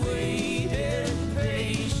I waited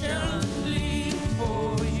patiently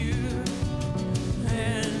for you,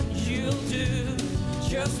 and you'll do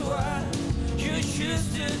just what you choose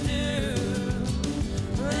to do.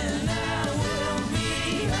 And I will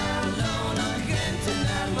be alone again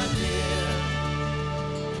tonight, my dear.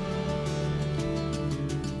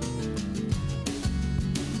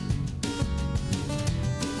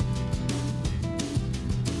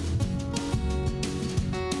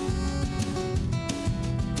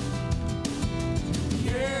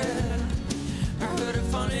 Yeah, I heard a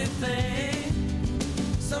funny thing.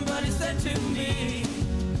 Somebody said to me,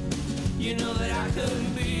 you know that I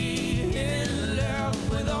could be in love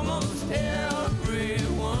with almost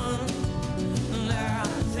everyone. And I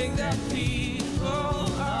think that people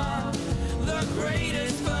are the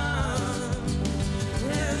greatest fun.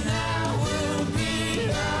 And I will be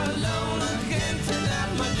alone again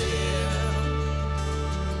tonight, my dear.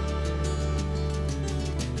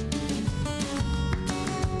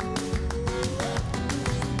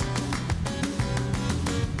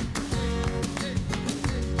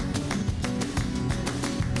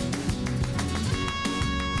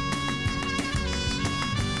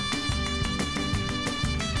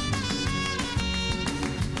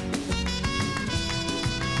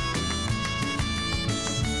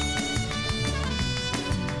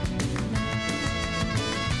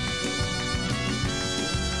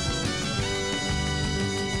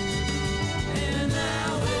 And I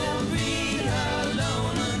will be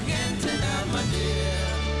alone again tonight, my dear.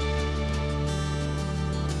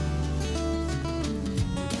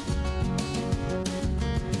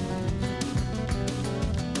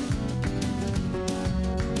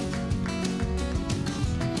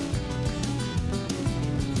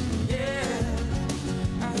 Yeah,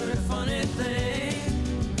 I heard a funny thing.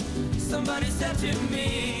 Somebody said to me,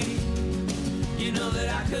 you know that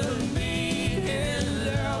I could be in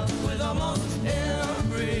love with almost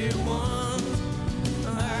everyone.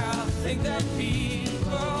 I think that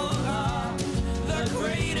people are the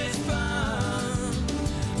greatest fun.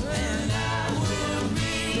 And I will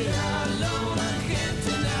be alone again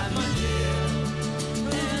tonight, my dear.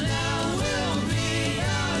 And I will be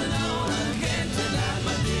alone again tonight,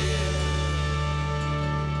 my dear.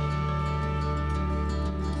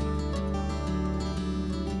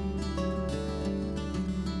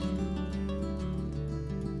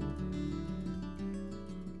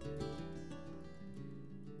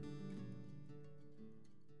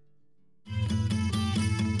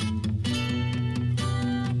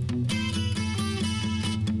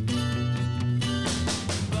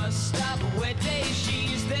 Bus stop, wet day,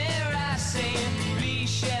 she's there, I say, please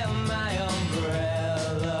share my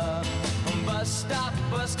umbrella. Bus stop,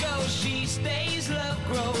 bus go, she stays, love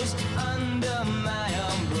grows under my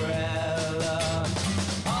umbrella.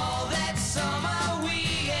 All that summer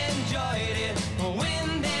we enjoyed it,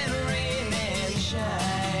 wind and rain and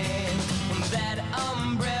shine. That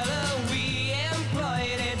umbrella we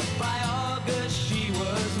employed it, by August she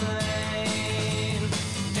was mine.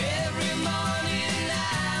 Every morning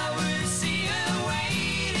I would see her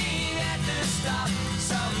waiting at the stop.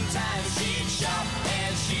 Sometimes she'd shop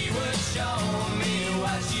and she would show me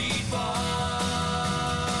what she'd bought.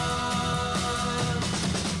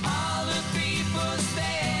 All the people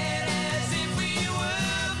stared as if we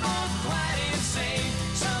were both quite insane.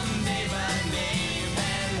 Someday my name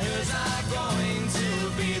and hers are going to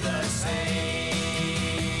be the same.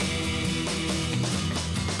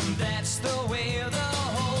 That's the way the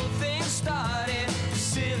whole thing started.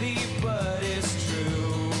 Silly, but it's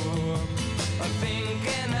true. I'm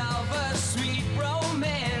thinking of a sweet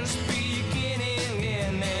romance beginning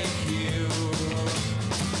in a queue.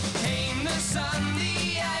 Came the sun,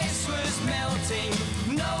 the ice was melting.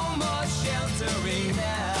 No more sheltering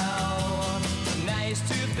now. Nice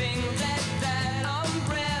to think that that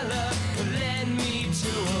umbrella led me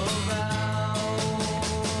to a vow.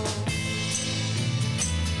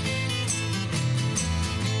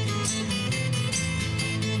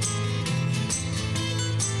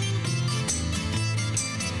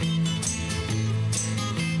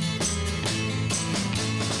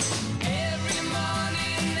 Every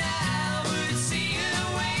morning I would see her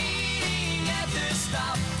waiting at the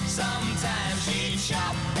stop. Sometimes she'd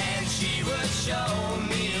shop and she would show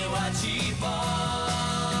me what she bought.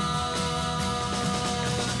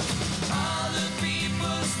 All the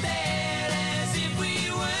people stared as if we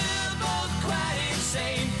were both quite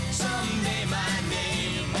insane. Someday my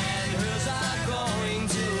name and hers are going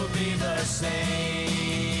to be the same.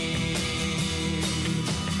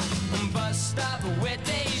 Bus stop, wet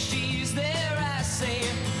day, she's there, I say,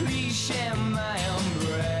 please share my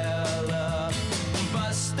umbrella.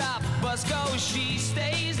 Bus stop, us go, she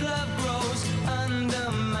stays, love grows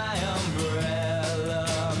under my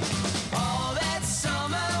umbrella. All that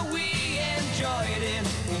summer we enjoyed it,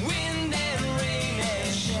 wind and rain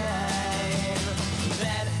and shine.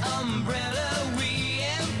 That umbrella we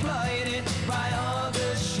employed it, by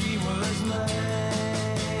August she was mine.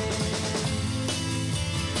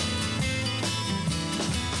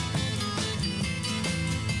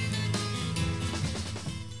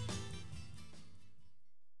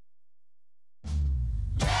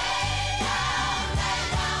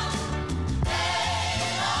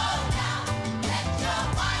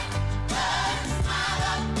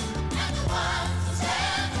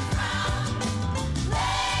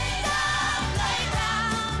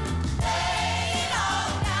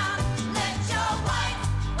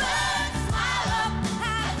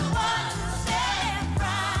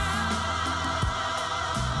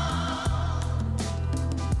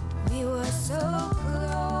 We were so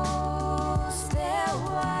close, there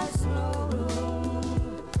was no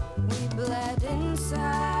room. We bled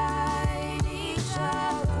inside each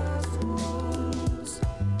other's wounds.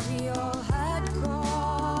 We all had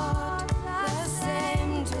caught the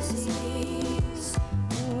same disease,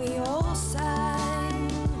 and we all sang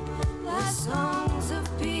the songs of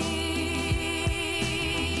peace.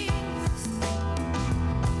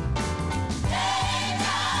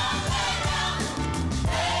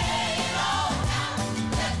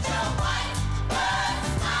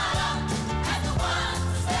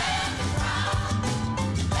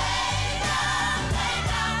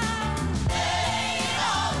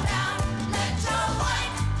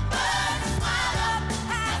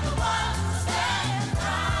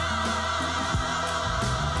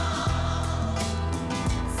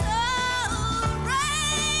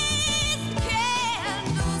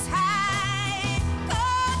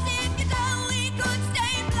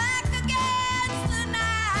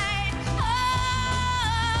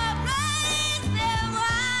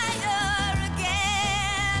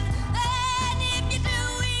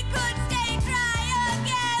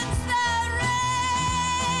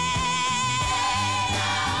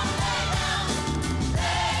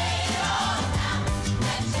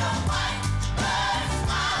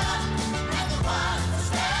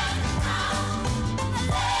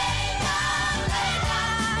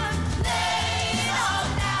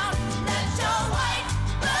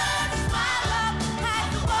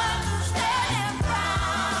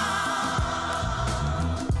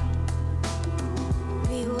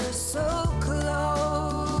 We were so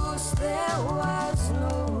close, there was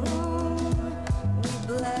no room. We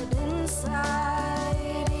bled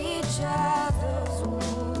inside each other's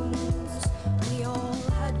wounds. We all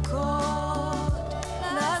had caught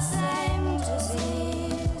the same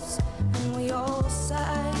disease, and we all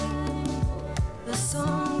sang the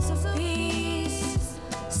songs of peace.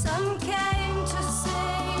 Some came to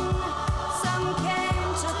sing, some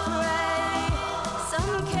came to pray,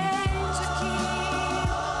 some came to keep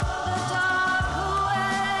the dark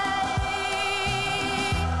away.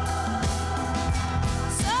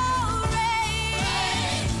 So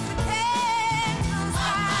raise the candles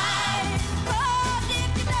high, 'cause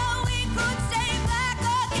if you know we could stay black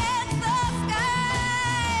against the sky.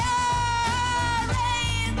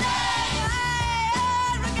 Raise them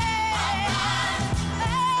higher again.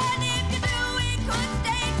 And if you knew we could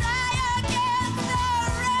stay dry against the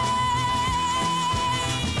rain.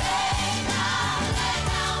 Lay down, lay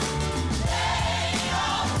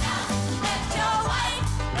all down. Let your white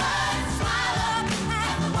blood smile up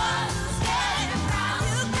at the ones who stand your ground.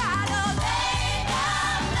 You gotta lay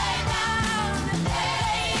down,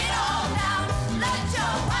 lay it all down. Let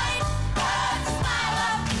your white blood smile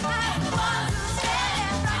up at the ones who stand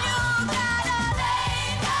your ground. You gotta lay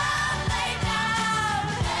down,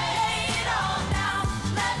 lay it all down.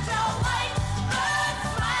 Let your white blood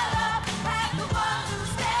smile up at the ones who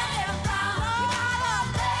stand your ground. You gotta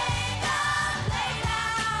lay down, lay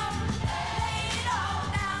it all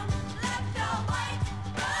down. Let your white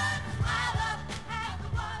blood smile up at the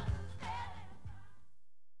ones who stand.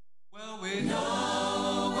 Well, we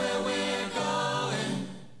know where we're going,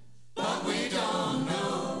 but we don't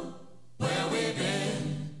know where we've been.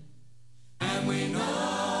 And we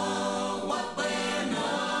know what we're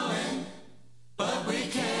knowing, but we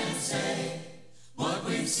can't say what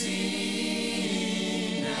we've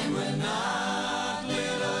seen. And we're not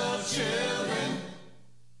little children,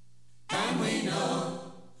 and we know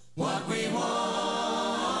what we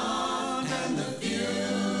want, and the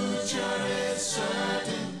future is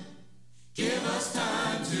certain. Give us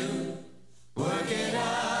time to work it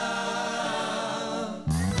out.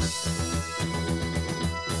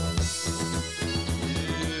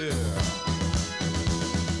 Yeah.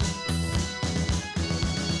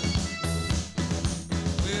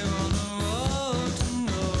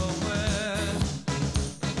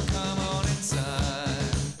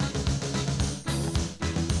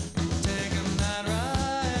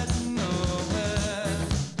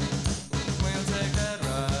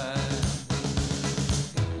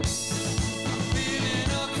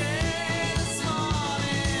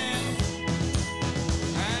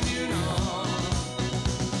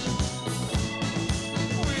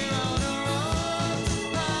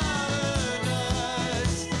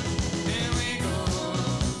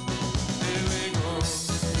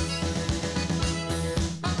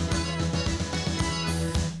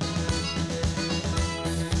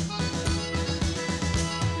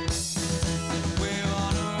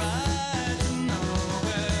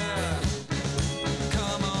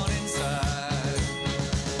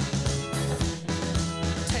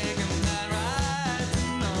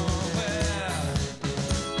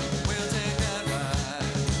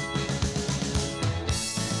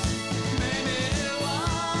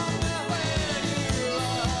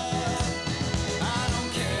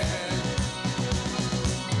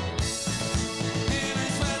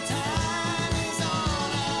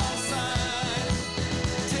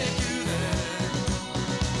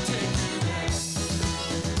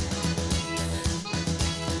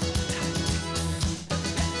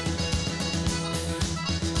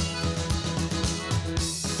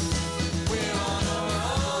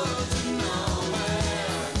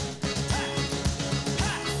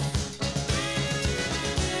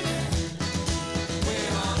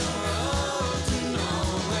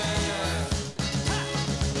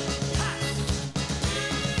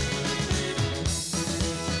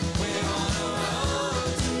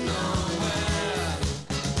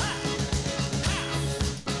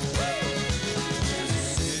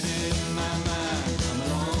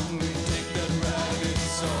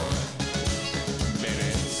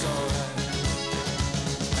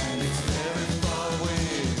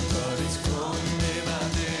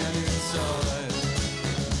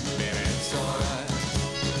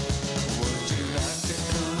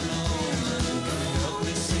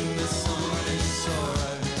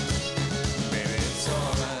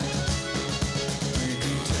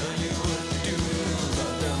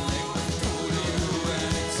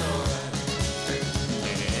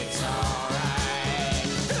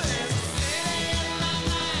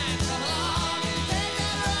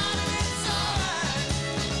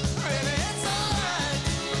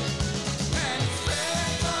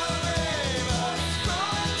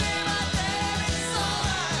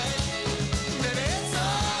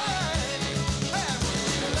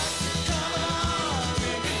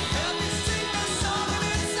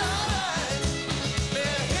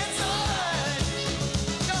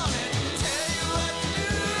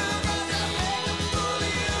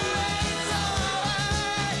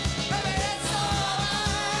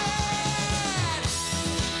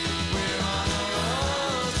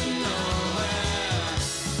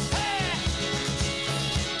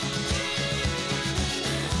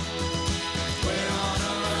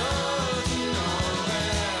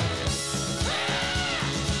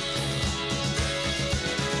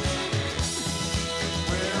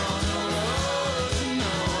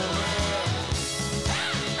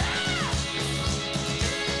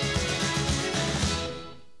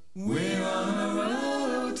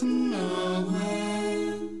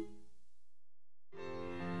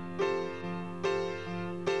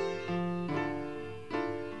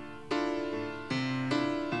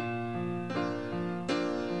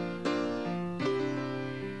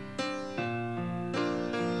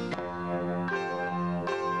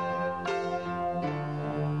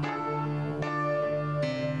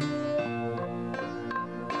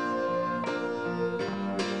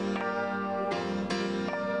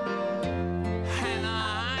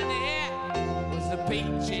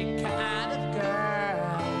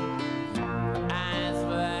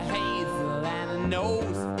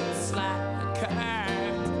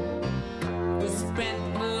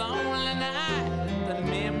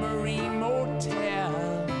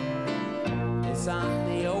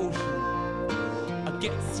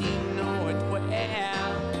 she know it well.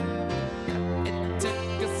 It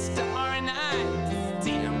took a starry night to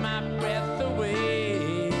steal my breath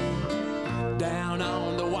away. Down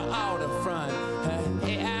on the waterfront, her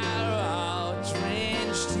hair all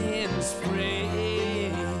drenched in spray.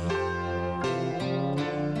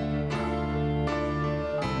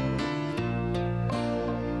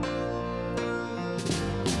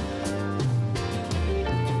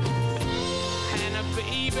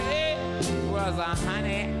 Was a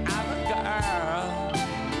honey of a girl.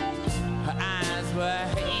 Her eyes were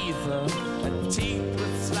hazel, her teeth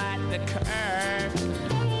were slightly curved.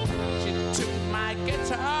 She took my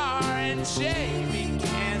guitar and she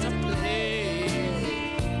began to play.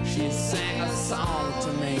 She sang a song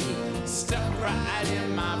to me, stuck right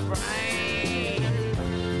in my brain.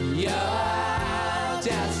 You're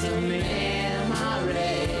just a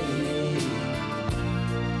memory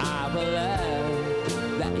of a love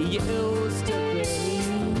that used to be.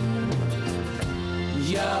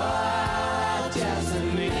 You're just a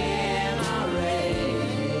memory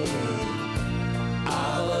of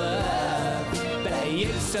a love that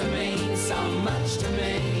used to mean so much to me.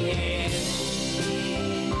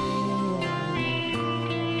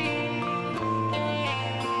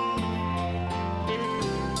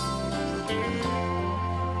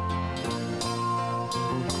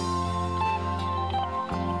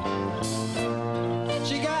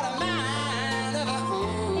 She got a mind of her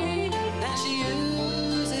own, and she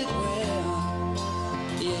uses it well.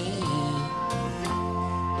 Yeah.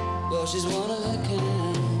 Well, she's one of a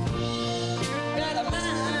kind. Got a mind.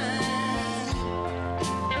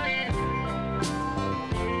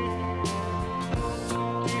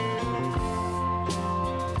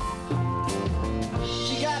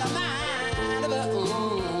 She got a mind of her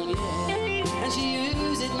own, yeah, and she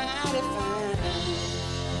uses it mighty fine.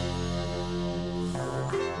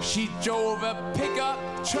 She drove a pickup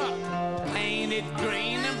truck, painted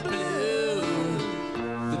green and blue.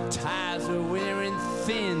 The tires were wearing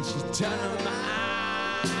thin, she turned a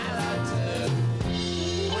mile or two.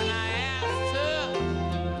 When I asked her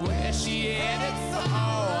where she headed for,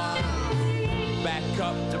 back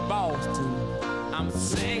up to Boston, I'm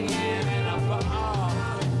singing in a bar.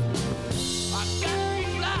 I got to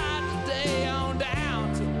fly today on down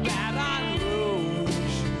to Baton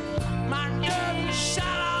Rouge. My nerves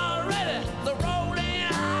shot already, the road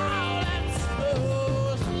ain't all that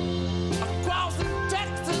smooth. Across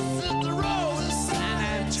Texas is the road to San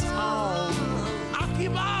Antonio. I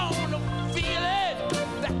keep on feeling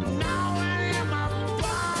that now in my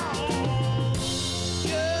bones.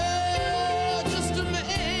 Yeah, just a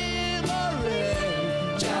memory,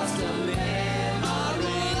 just a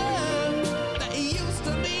memory that used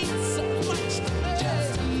to mean so much to me.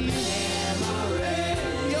 Just a memory,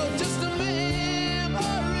 you're just a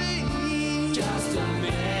memory, just a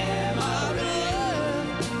memory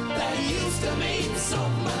that used to mean so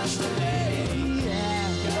much to me. Yeah,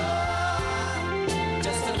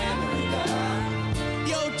 just a memory, girl.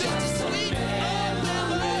 You're just a sweet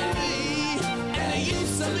memory, and it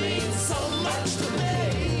used to mean so much to me.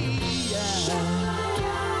 Yeah.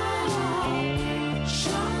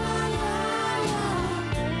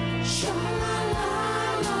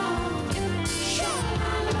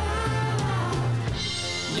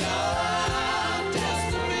 You're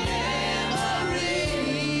just a memory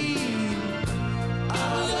of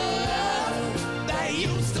a love that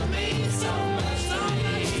used to mean so much to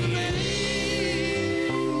me.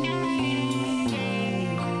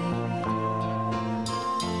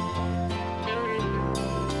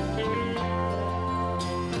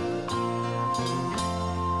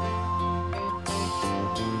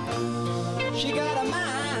 She got a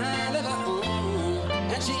mind of her own,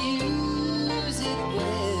 and she uses it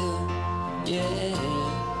well. Yeah,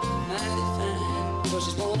 mighty fine, 'cause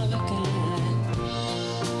she's one of a kind.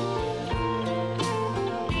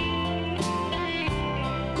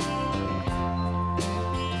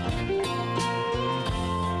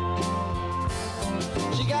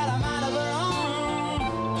 She got a mind of her own,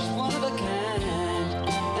 she's one of a kind,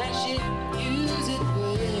 and she uses it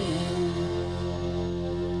well.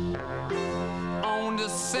 On the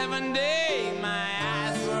 7th day, my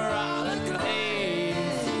eyes were all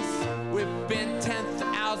aglaze. We've been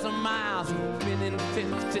 10,000 miles, we've been in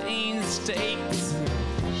 15 states.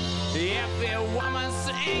 Every woman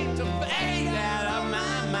seemed to fade out of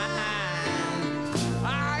my mind. I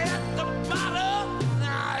hit the bottom,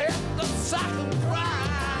 I hit the sucker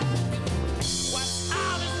cry. What's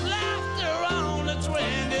all this laughter on the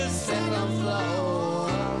 22nd floor?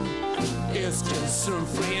 It's just some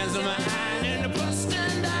friends of mine in the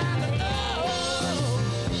busting down the door.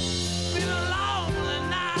 Been a lonely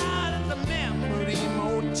night at the Memory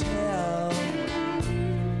Motel.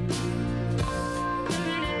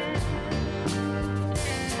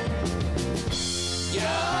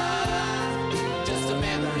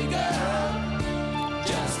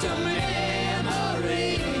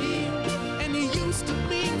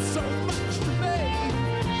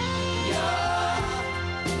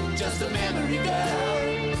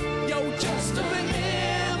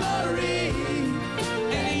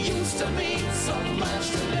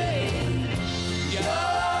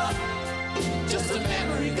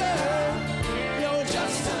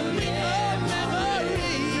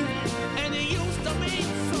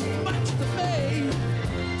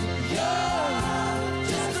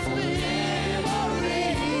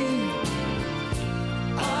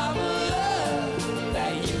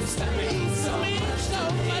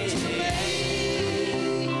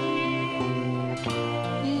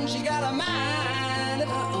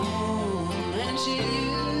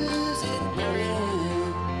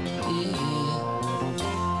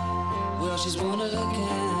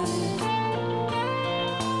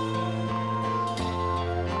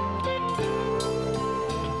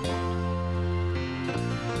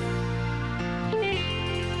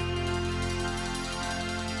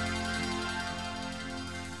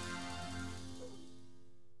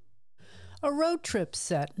 A road trip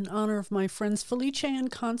set in honor of my friends Felice and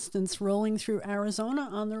Constance rolling through Arizona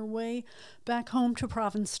on their way back home to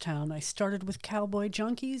Provincetown. I started with Cowboy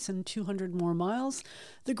Junkies and 200 More Miles,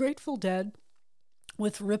 The Grateful Dead,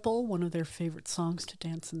 with Ripple, one of their favorite songs to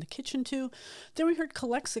dance in the kitchen to. Then we heard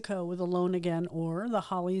Calexico with Alone Again, or The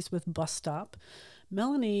Hollies with Bus Stop.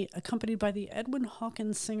 Melanie, accompanied by the Edwin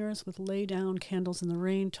Hawkins Singers with Lay Down, Candles in the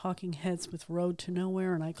Rain, Talking Heads with Road to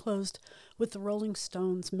Nowhere, and I closed with the Rolling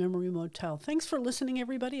Stones' Memory Motel. Thanks for listening,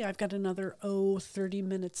 everybody. I've got another, 30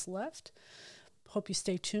 minutes left. Hope you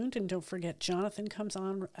stay tuned, and don't forget Jonathan comes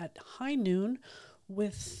on at high noon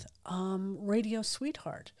with Radio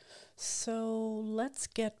Sweetheart. So let's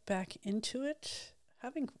get back into it.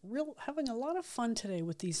 Having a lot of fun today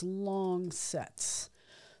with these long sets.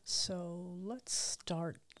 So let's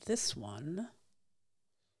start this one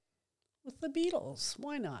with the Beatles.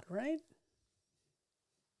 Why not, right?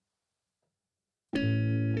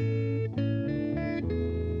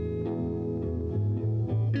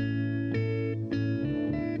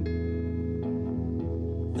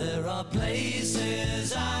 There are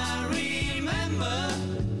places I remember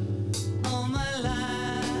all my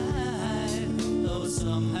life, though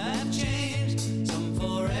some have changed, some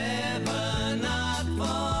forever, not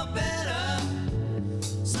for better.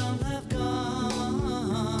 Some have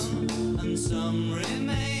gone and some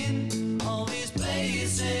remain. All these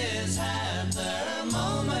places have their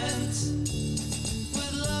moments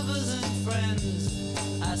with lovers and friends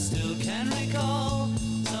I still can recall.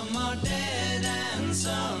 Some are dead and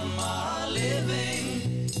some are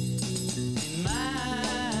living. In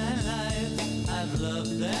my life, I've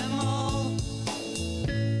loved them all.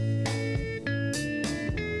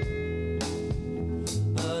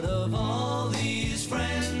 But of all these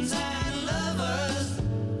friends and lovers,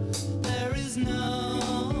 there is no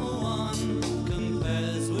one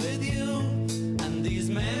compares with you. And these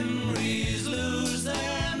memories lose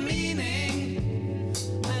their meaning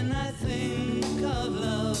when I think of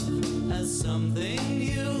love as something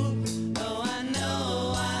new. Though I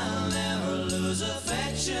know I'll never lose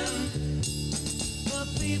affection for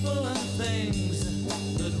people and things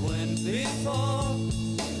that went before.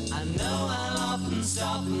 I know I'll often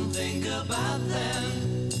stop and think about them.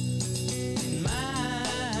 In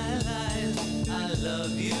my life, I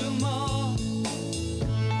love you more.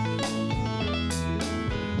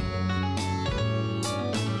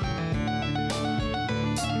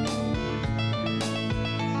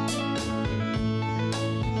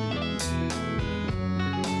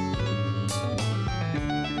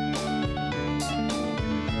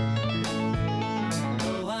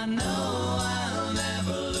 Though I know I'll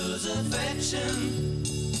never lose affection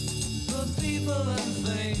for people and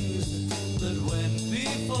things that went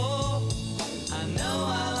before. I know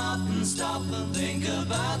I'll often stop and think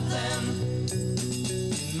about them.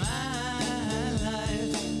 In my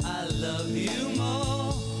life, I love you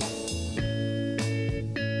more.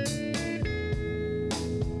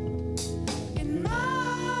 In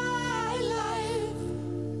my life,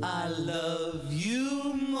 I love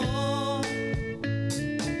you more.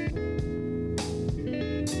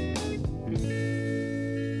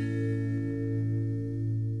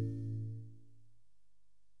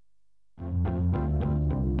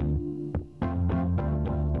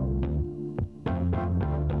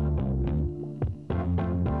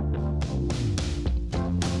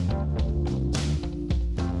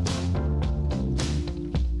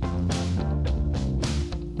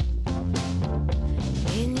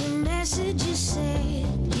 In your message you said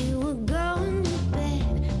you were going to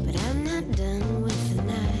bed, but I'm not done with the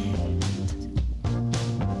night.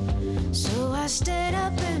 So I stayed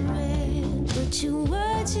up and read, but your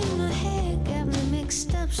words in my head got me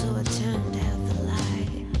mixed up, so I turned out the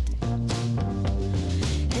light.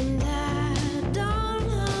 And I don't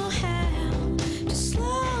know how to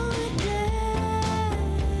slow it down.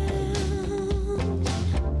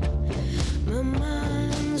 My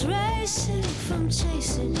mind's racing from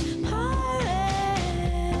chasing heartaches.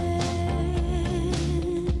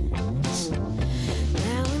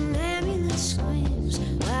 Now an ambulance screams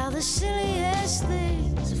while the silliest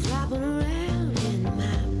things are flopping around in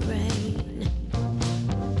my brain.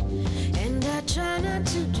 And I try not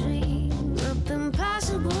to dream up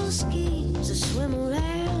impossible schemes that swim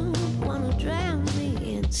around, wanna drown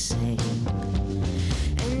me insane.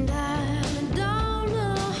 And I don't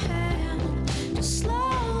know how to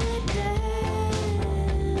slow it down.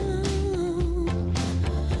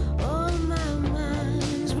 Oh, my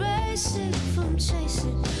mind's racing from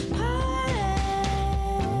chasing heartaches.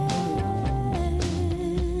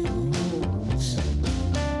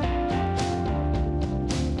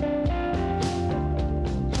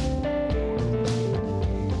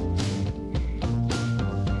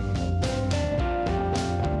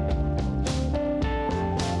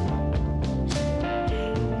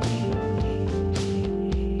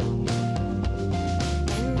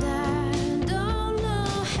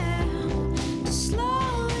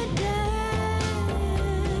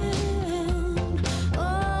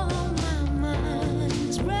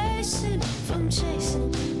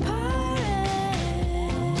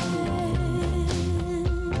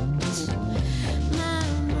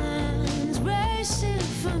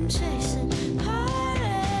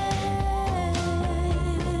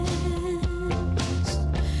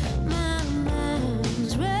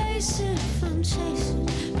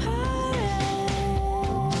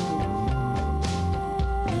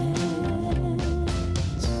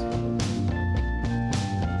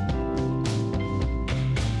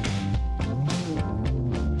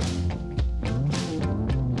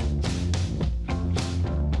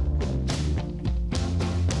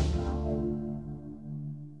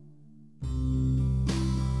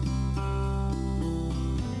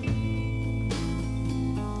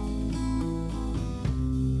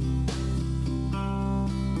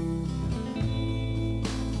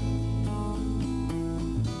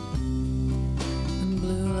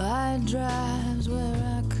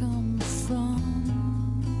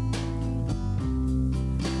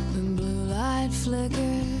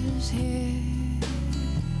 here,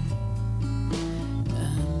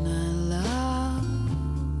 and I love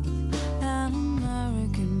an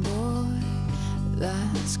American boy,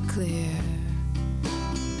 that's clear.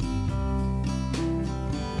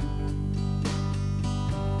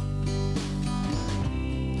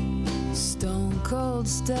 Stone cold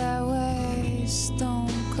stairway, stone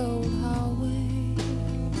cold hallway,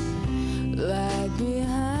 light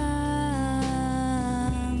behind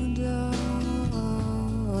the door.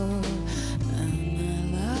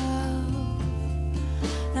 And I love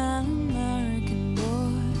an American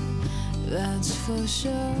boy, that's for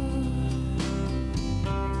sure.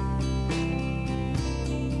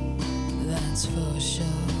 That's for sure.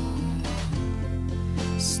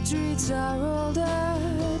 Streets are older,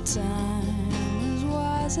 time is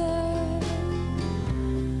wiser.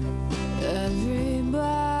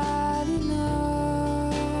 Everybody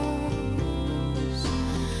knows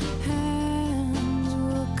hands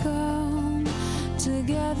will come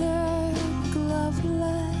together,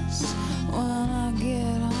 gloveless, when I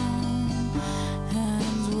get home.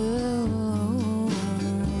 Hands will.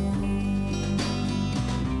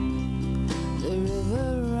 The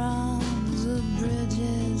river runs, the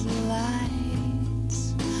bridges lights,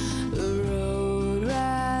 the road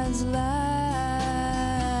rides like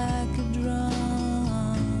a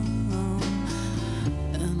drum.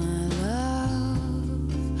 And I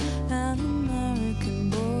love an American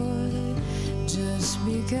boy just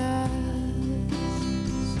because.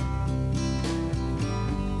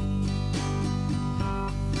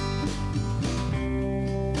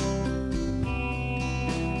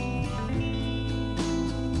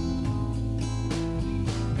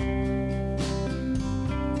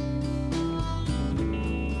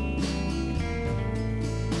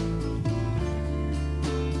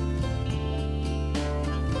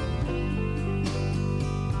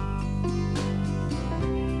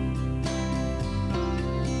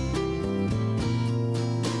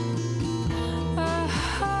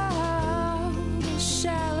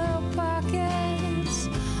 Shallow pockets,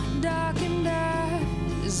 darkened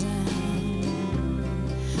eyes, and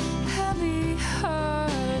heavy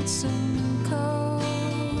hearts and colds.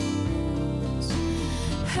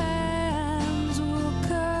 Hands will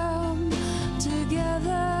come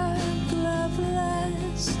together,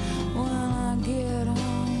 gloveless, when I get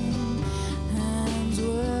home. Hands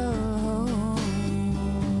will hold.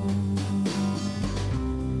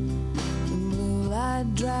 The blue light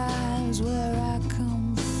drives where I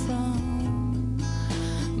come from.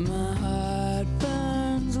 My heart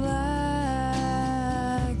burns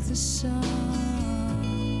like the sun.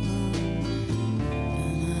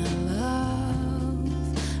 And I love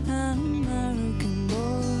an American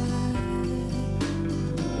boy.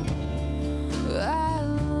 I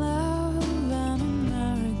love an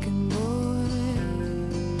American boy.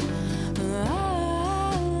 I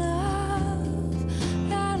love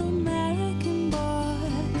an American boy.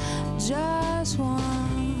 Just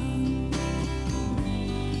one,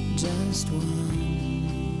 just one.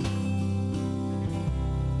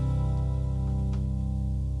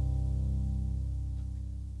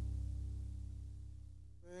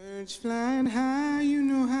 Birds flying high, you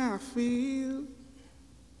know how I feel.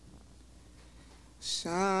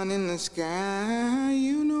 Sun in the sky,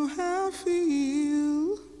 you know how I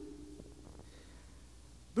feel.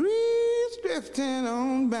 Breeze drifting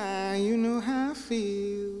on by, you know how I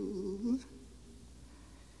feel.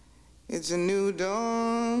 It's a new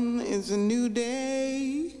dawn, it's a new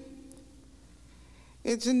day.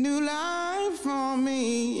 It's a new life for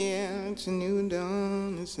me, yeah. It's a new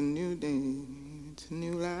dawn, it's a new day. It's a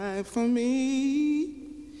new life for me.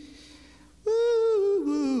 Woo,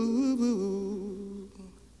 woo, woo.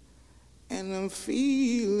 And I'm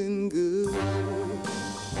feeling good.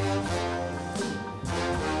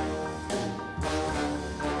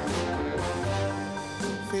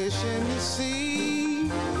 Fish in the sea,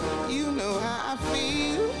 you know how I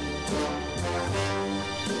feel.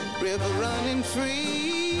 River running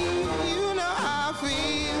free, you know how I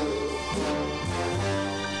feel.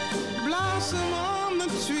 Blossom on the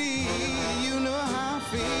tree, you know how I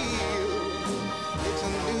feel. It's a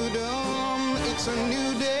new dawn, it's a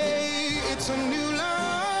new day, it's a new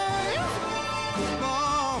life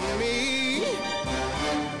for me.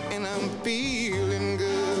 And I'm feeling good.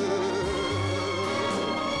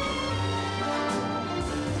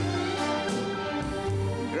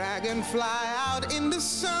 Dragonfly out in the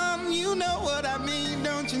sun, you know what I mean,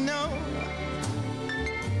 don't you know?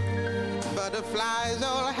 Butterflies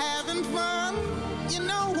all having fun, you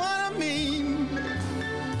know what I mean.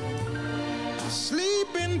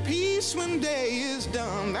 Sleep in peace when day is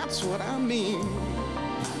done, that's what I mean.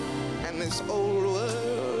 And this old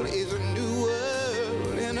world is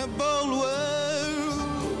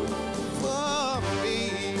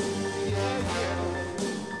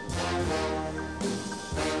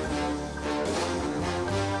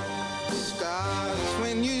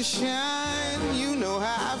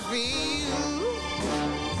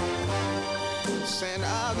and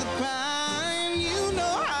of the pine. You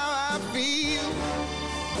know how I feel.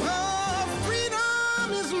 Oh,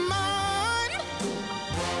 freedom is mine,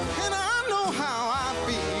 and I know how I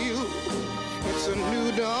feel. It's a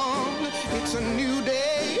new dawn, it's a new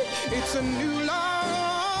day, it's a new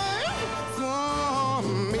life for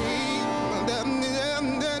me.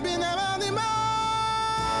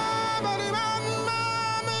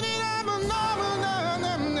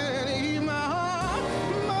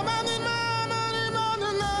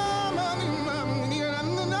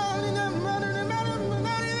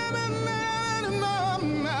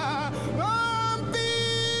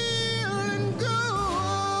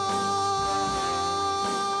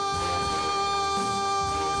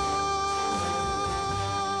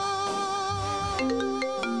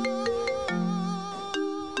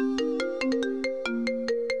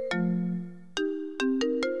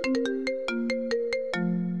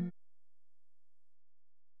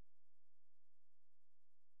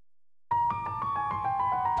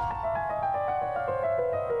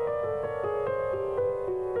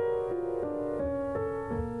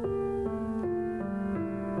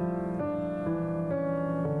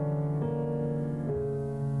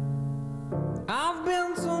 I've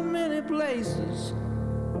been so many places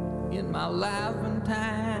in my life and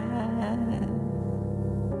time.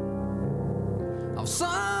 I've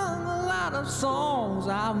sung a lot of songs,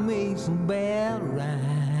 I've made some bad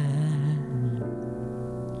rhymes.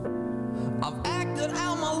 I've acted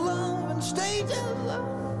out my love in stages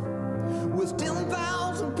with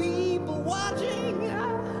 10,000 people watching.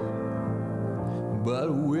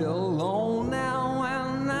 But we're alone now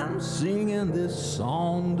and I'm singing this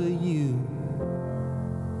song to you.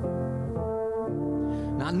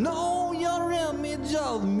 I know your image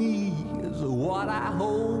of me is what I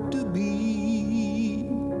hope to be.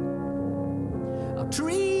 I've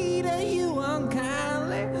treated you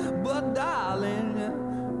unkindly, but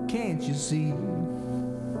darling, can't you see?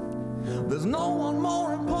 There's no one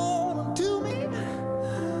more important to me.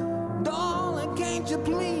 Darling, can't you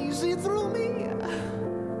please see through me?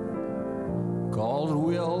 'Cause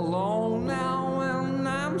we're alone now and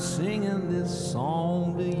I'm singing this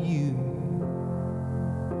song to you.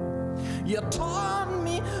 You taught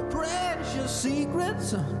me precious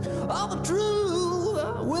secrets of the truth,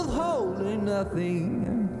 withholding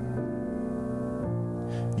nothing.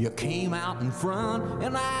 You came out in front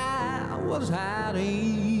and I was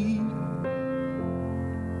hiding.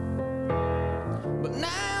 But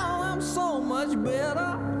now I'm so much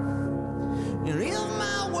better, and if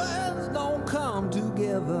my words don't come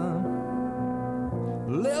together,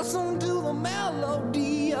 listen to the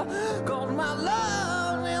melody, 'cause my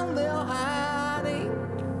love's in there hiding.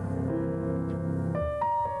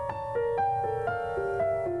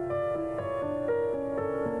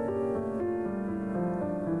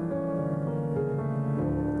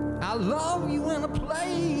 I love you in a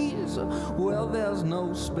place where there's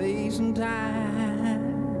no space and time.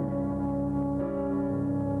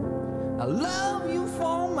 I love you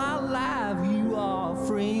for my life, you are a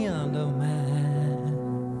friend of mine.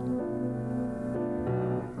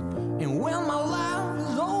 And when my life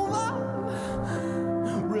is over,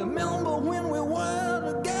 remember when we were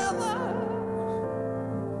together.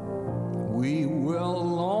 We were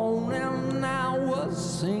alone and I was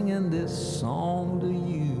singing this song to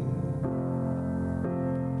you.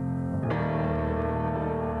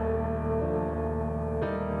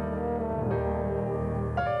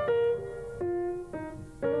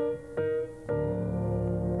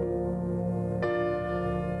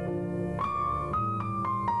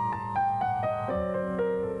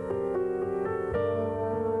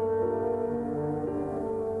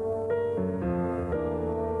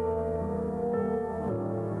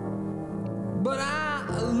 But I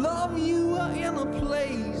love you in a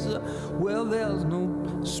place where there's no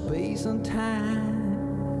space and time.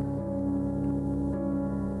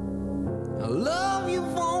 I love you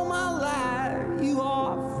for my life, you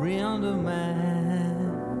are a friend of mine.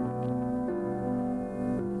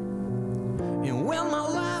 And when my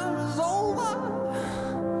life is over,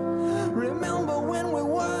 remember when we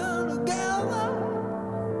were together.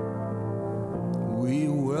 We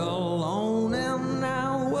were alone and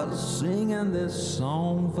I was singing this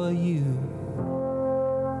song for you.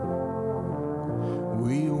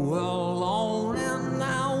 We were alone and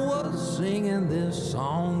I was singing this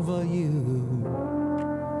song for you.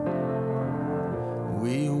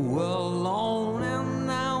 We were alone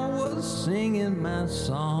and I was singing my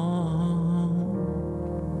song.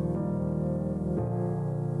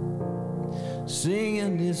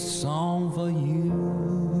 Singing this song for you.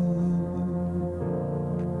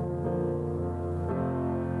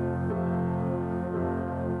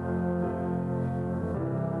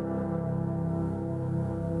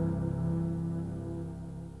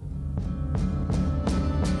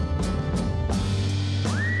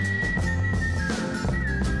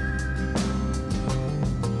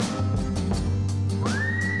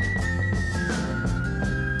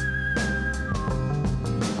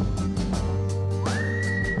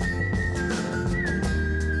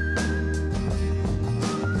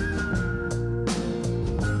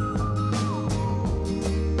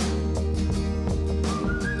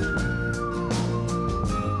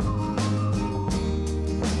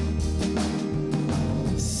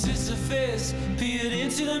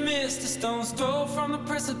 stone's throw from the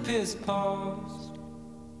precipice paused.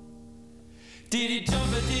 Did he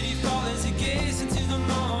jump or did he fall as he gazed into the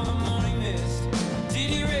morning mist?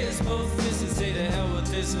 Did he raise both fists and say to hell with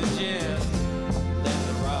this and just let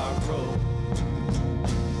the rock roll?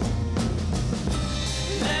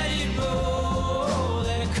 Let it roll,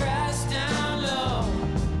 let it crash down low.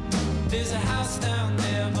 There's a house down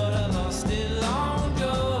there, but I lost it long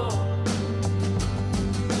ago.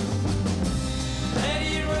 Let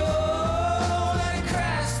it roll, let it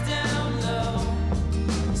crash down low.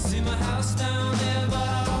 See my house down there, but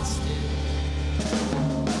I lost it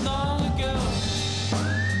long ago.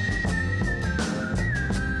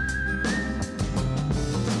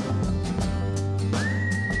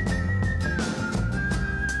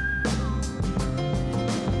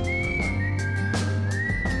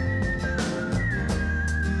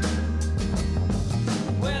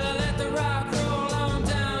 Well, I let the rock roll on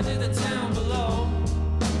down to the town below.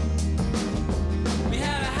 We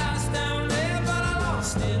had a house down there, but I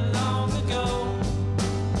lost it long ago.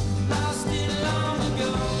 Lost it long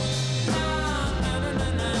ago. Na na na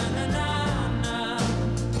na na na na.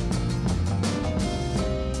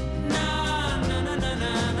 Na na na na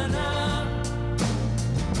na na na.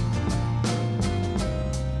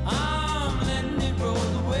 I'm letting it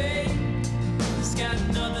roll away. It's got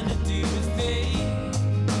nothing to do with fate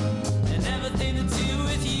and everything to do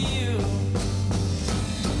with you.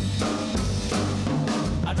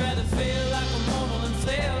 I'd rather fail like a mortal than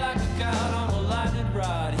flail like a god on a lightning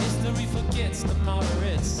rod. History forgets the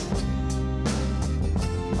moderates.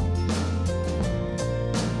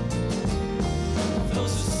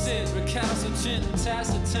 Those who sit recalcitrant and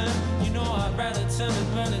taciturn, you know I'd rather turn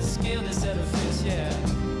and burn and scale this edifice, yeah.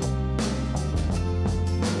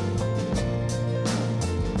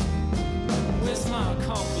 Where's my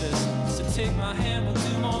accomplice? So take my hand, we'll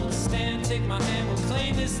do more than stand. Take my hand, we'll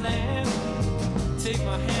claim this land. Take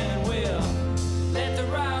my hand and we'll let the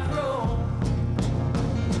rock roll.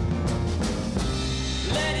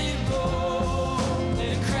 Let it roll, let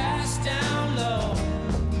it crash down low.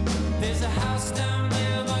 There's a house down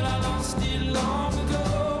there, but I lost it long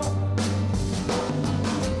ago.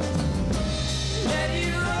 Let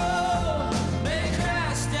it roll, let it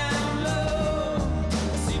crash down low.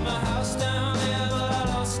 See my house down there, but I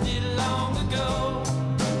lost it long ago.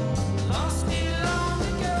 Lost it long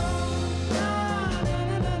ago. Na na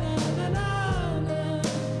na na na na na.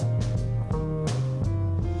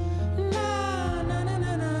 Na na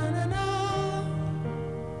na na na na.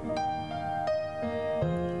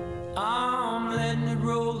 I'm letting it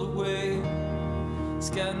roll away. It's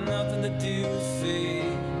got nothing to do with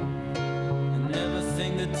fate and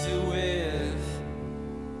everything to do with.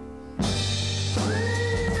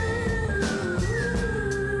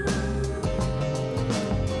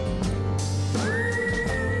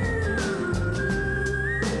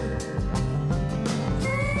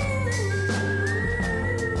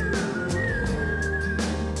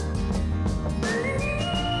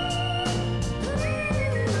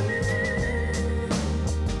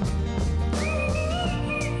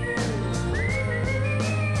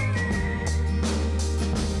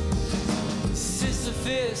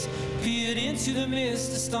 Sisyphus peered into the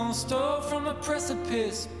mist, a stone's throw from a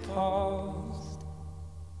precipice paused.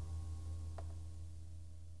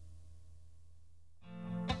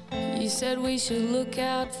 You said we should look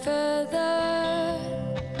out further.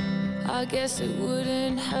 I guess it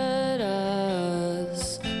wouldn't hurt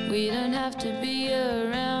us. We don't have to be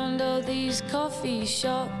around all these coffee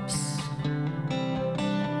shops.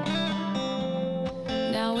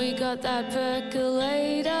 Now we got that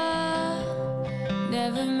percolator.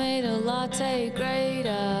 Never made a latte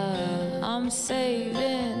greater. I'm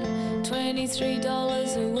saving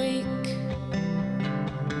 $23 a week.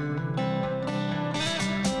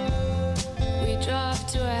 We drive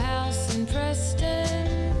to a house in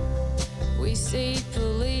Preston. We see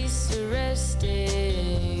police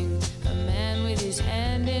arresting a man with his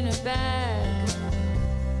hand in a bag.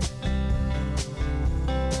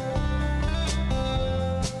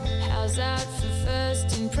 How's that for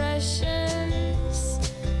first impressions?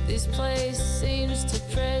 This place seems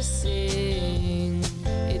depressing.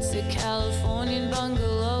 It's a Californian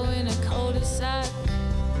bungalow in a cul-de-sac.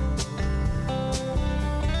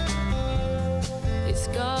 It's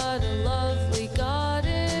got a lovely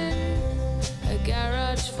garden, a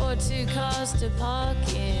garage for 2 cars to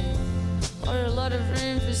park in, or a lot of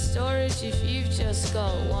room for storage if you've just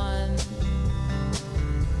got one.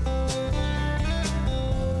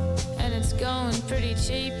 And it's going pretty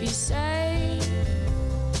cheap, you say?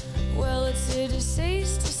 Well, it's a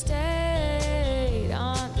deceased estate.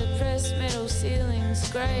 Aren't the pressed metal ceilings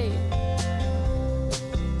great?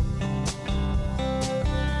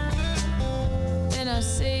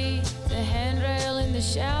 the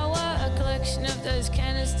shower, a collection of those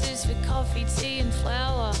canisters for coffee, tea and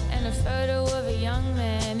flour, and a photo of a young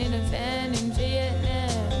man in a van in Vietnam.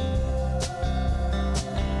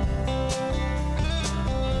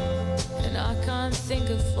 And I can't think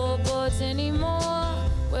of floorboards anymore,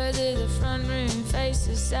 whether the front room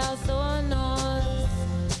faces south or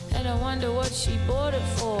north, and I wonder what she bought it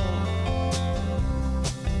for.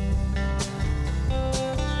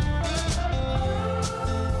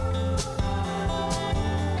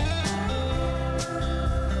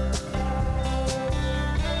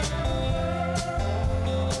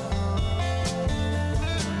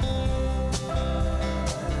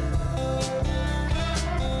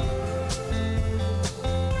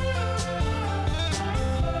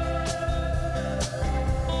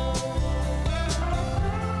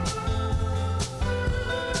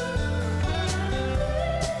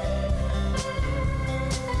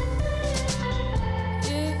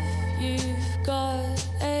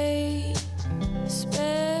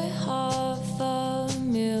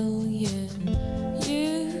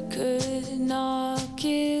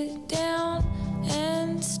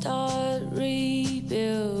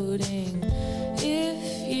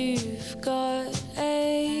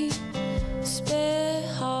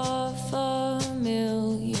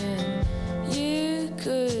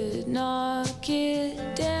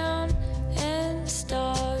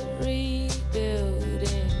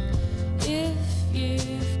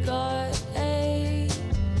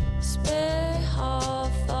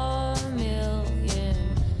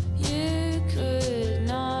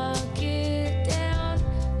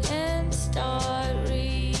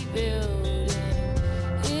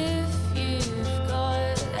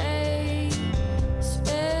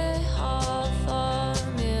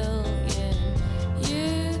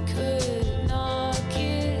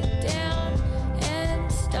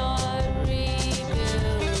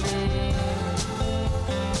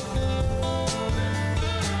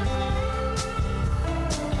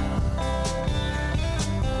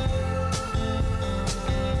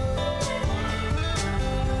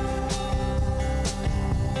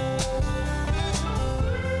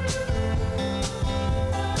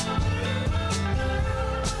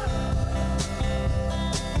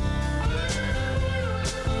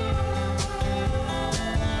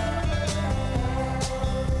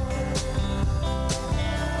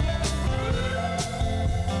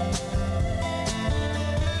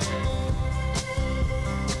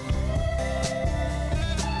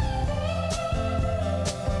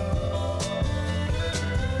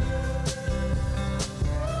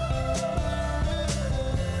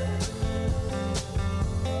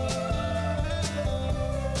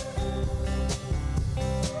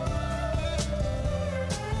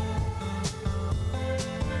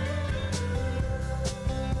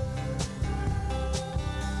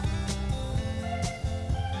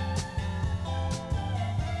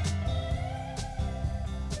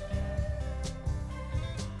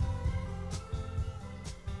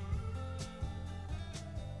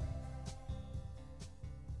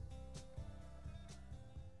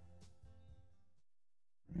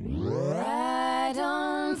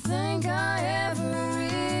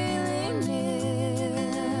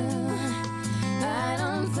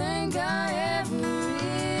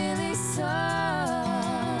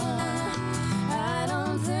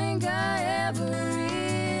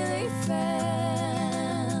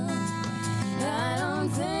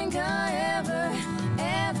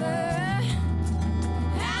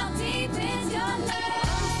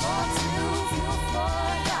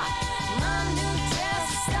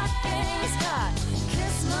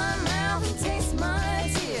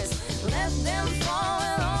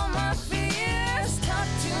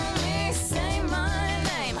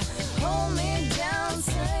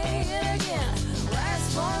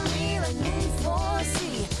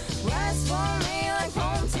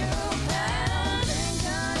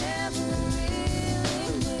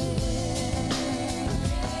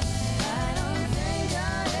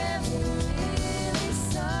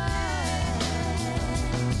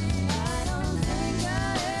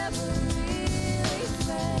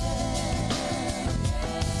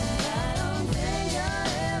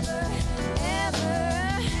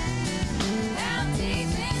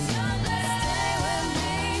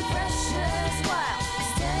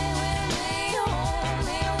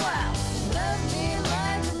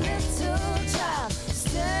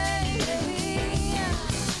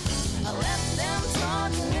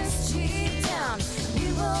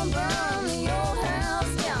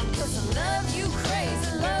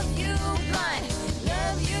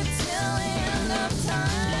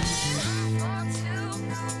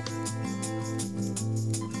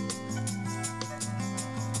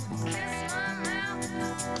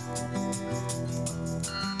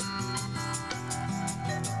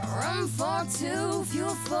 Rum for two, fuel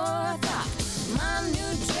for thought. My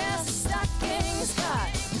new dress, stockings cut.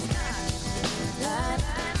 Rum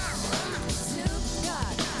to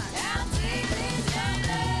God. How deep is your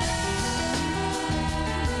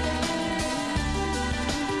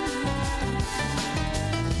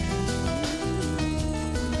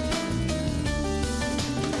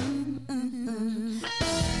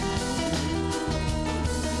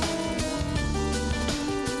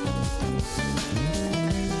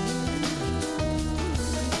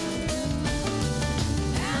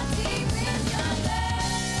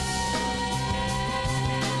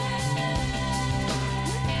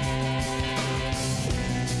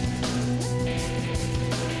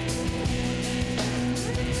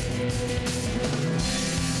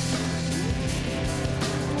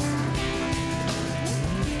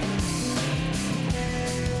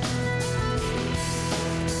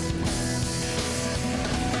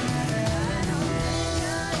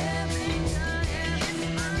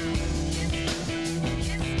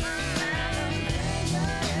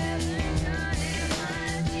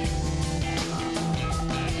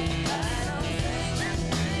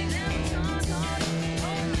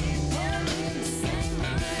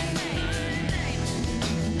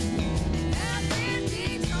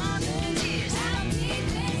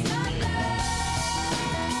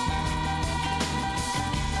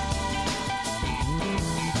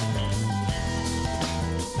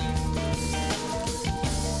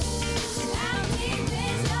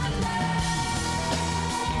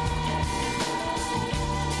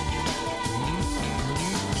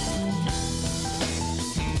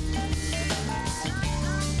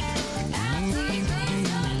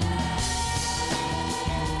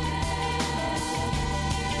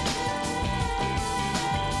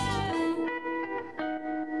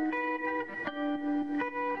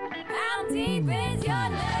deep is your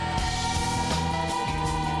love?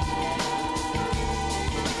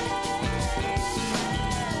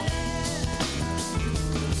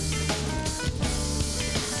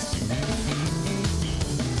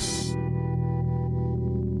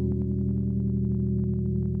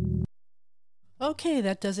 Okay,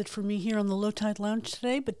 that does it for me here on the Low Tide Lounge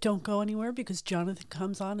today, but don't go anywhere because Jonathan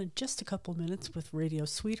comes on in just a couple minutes with Radio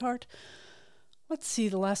Sweetheart. Let's see,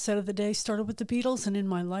 the last set of the day started with the Beatles and In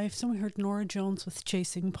My Life. Then we heard Nora Jones with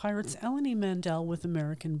Chasing Pirates, Eleni Mandel with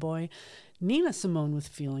American Boy, Nina Simone with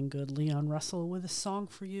Feeling Good, Leon Russell with A Song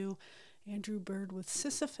for You, Andrew Bird with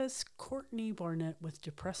Sisyphus, Courtney Barnett with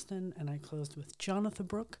Depreston, and I closed with Jonathan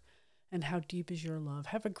Brooke and How Deep Is Your Love.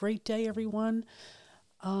 Have a great day, everyone.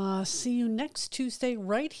 See you next Tuesday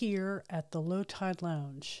right here at the Low Tide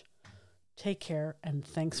Lounge. Take care, and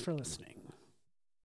thanks for listening.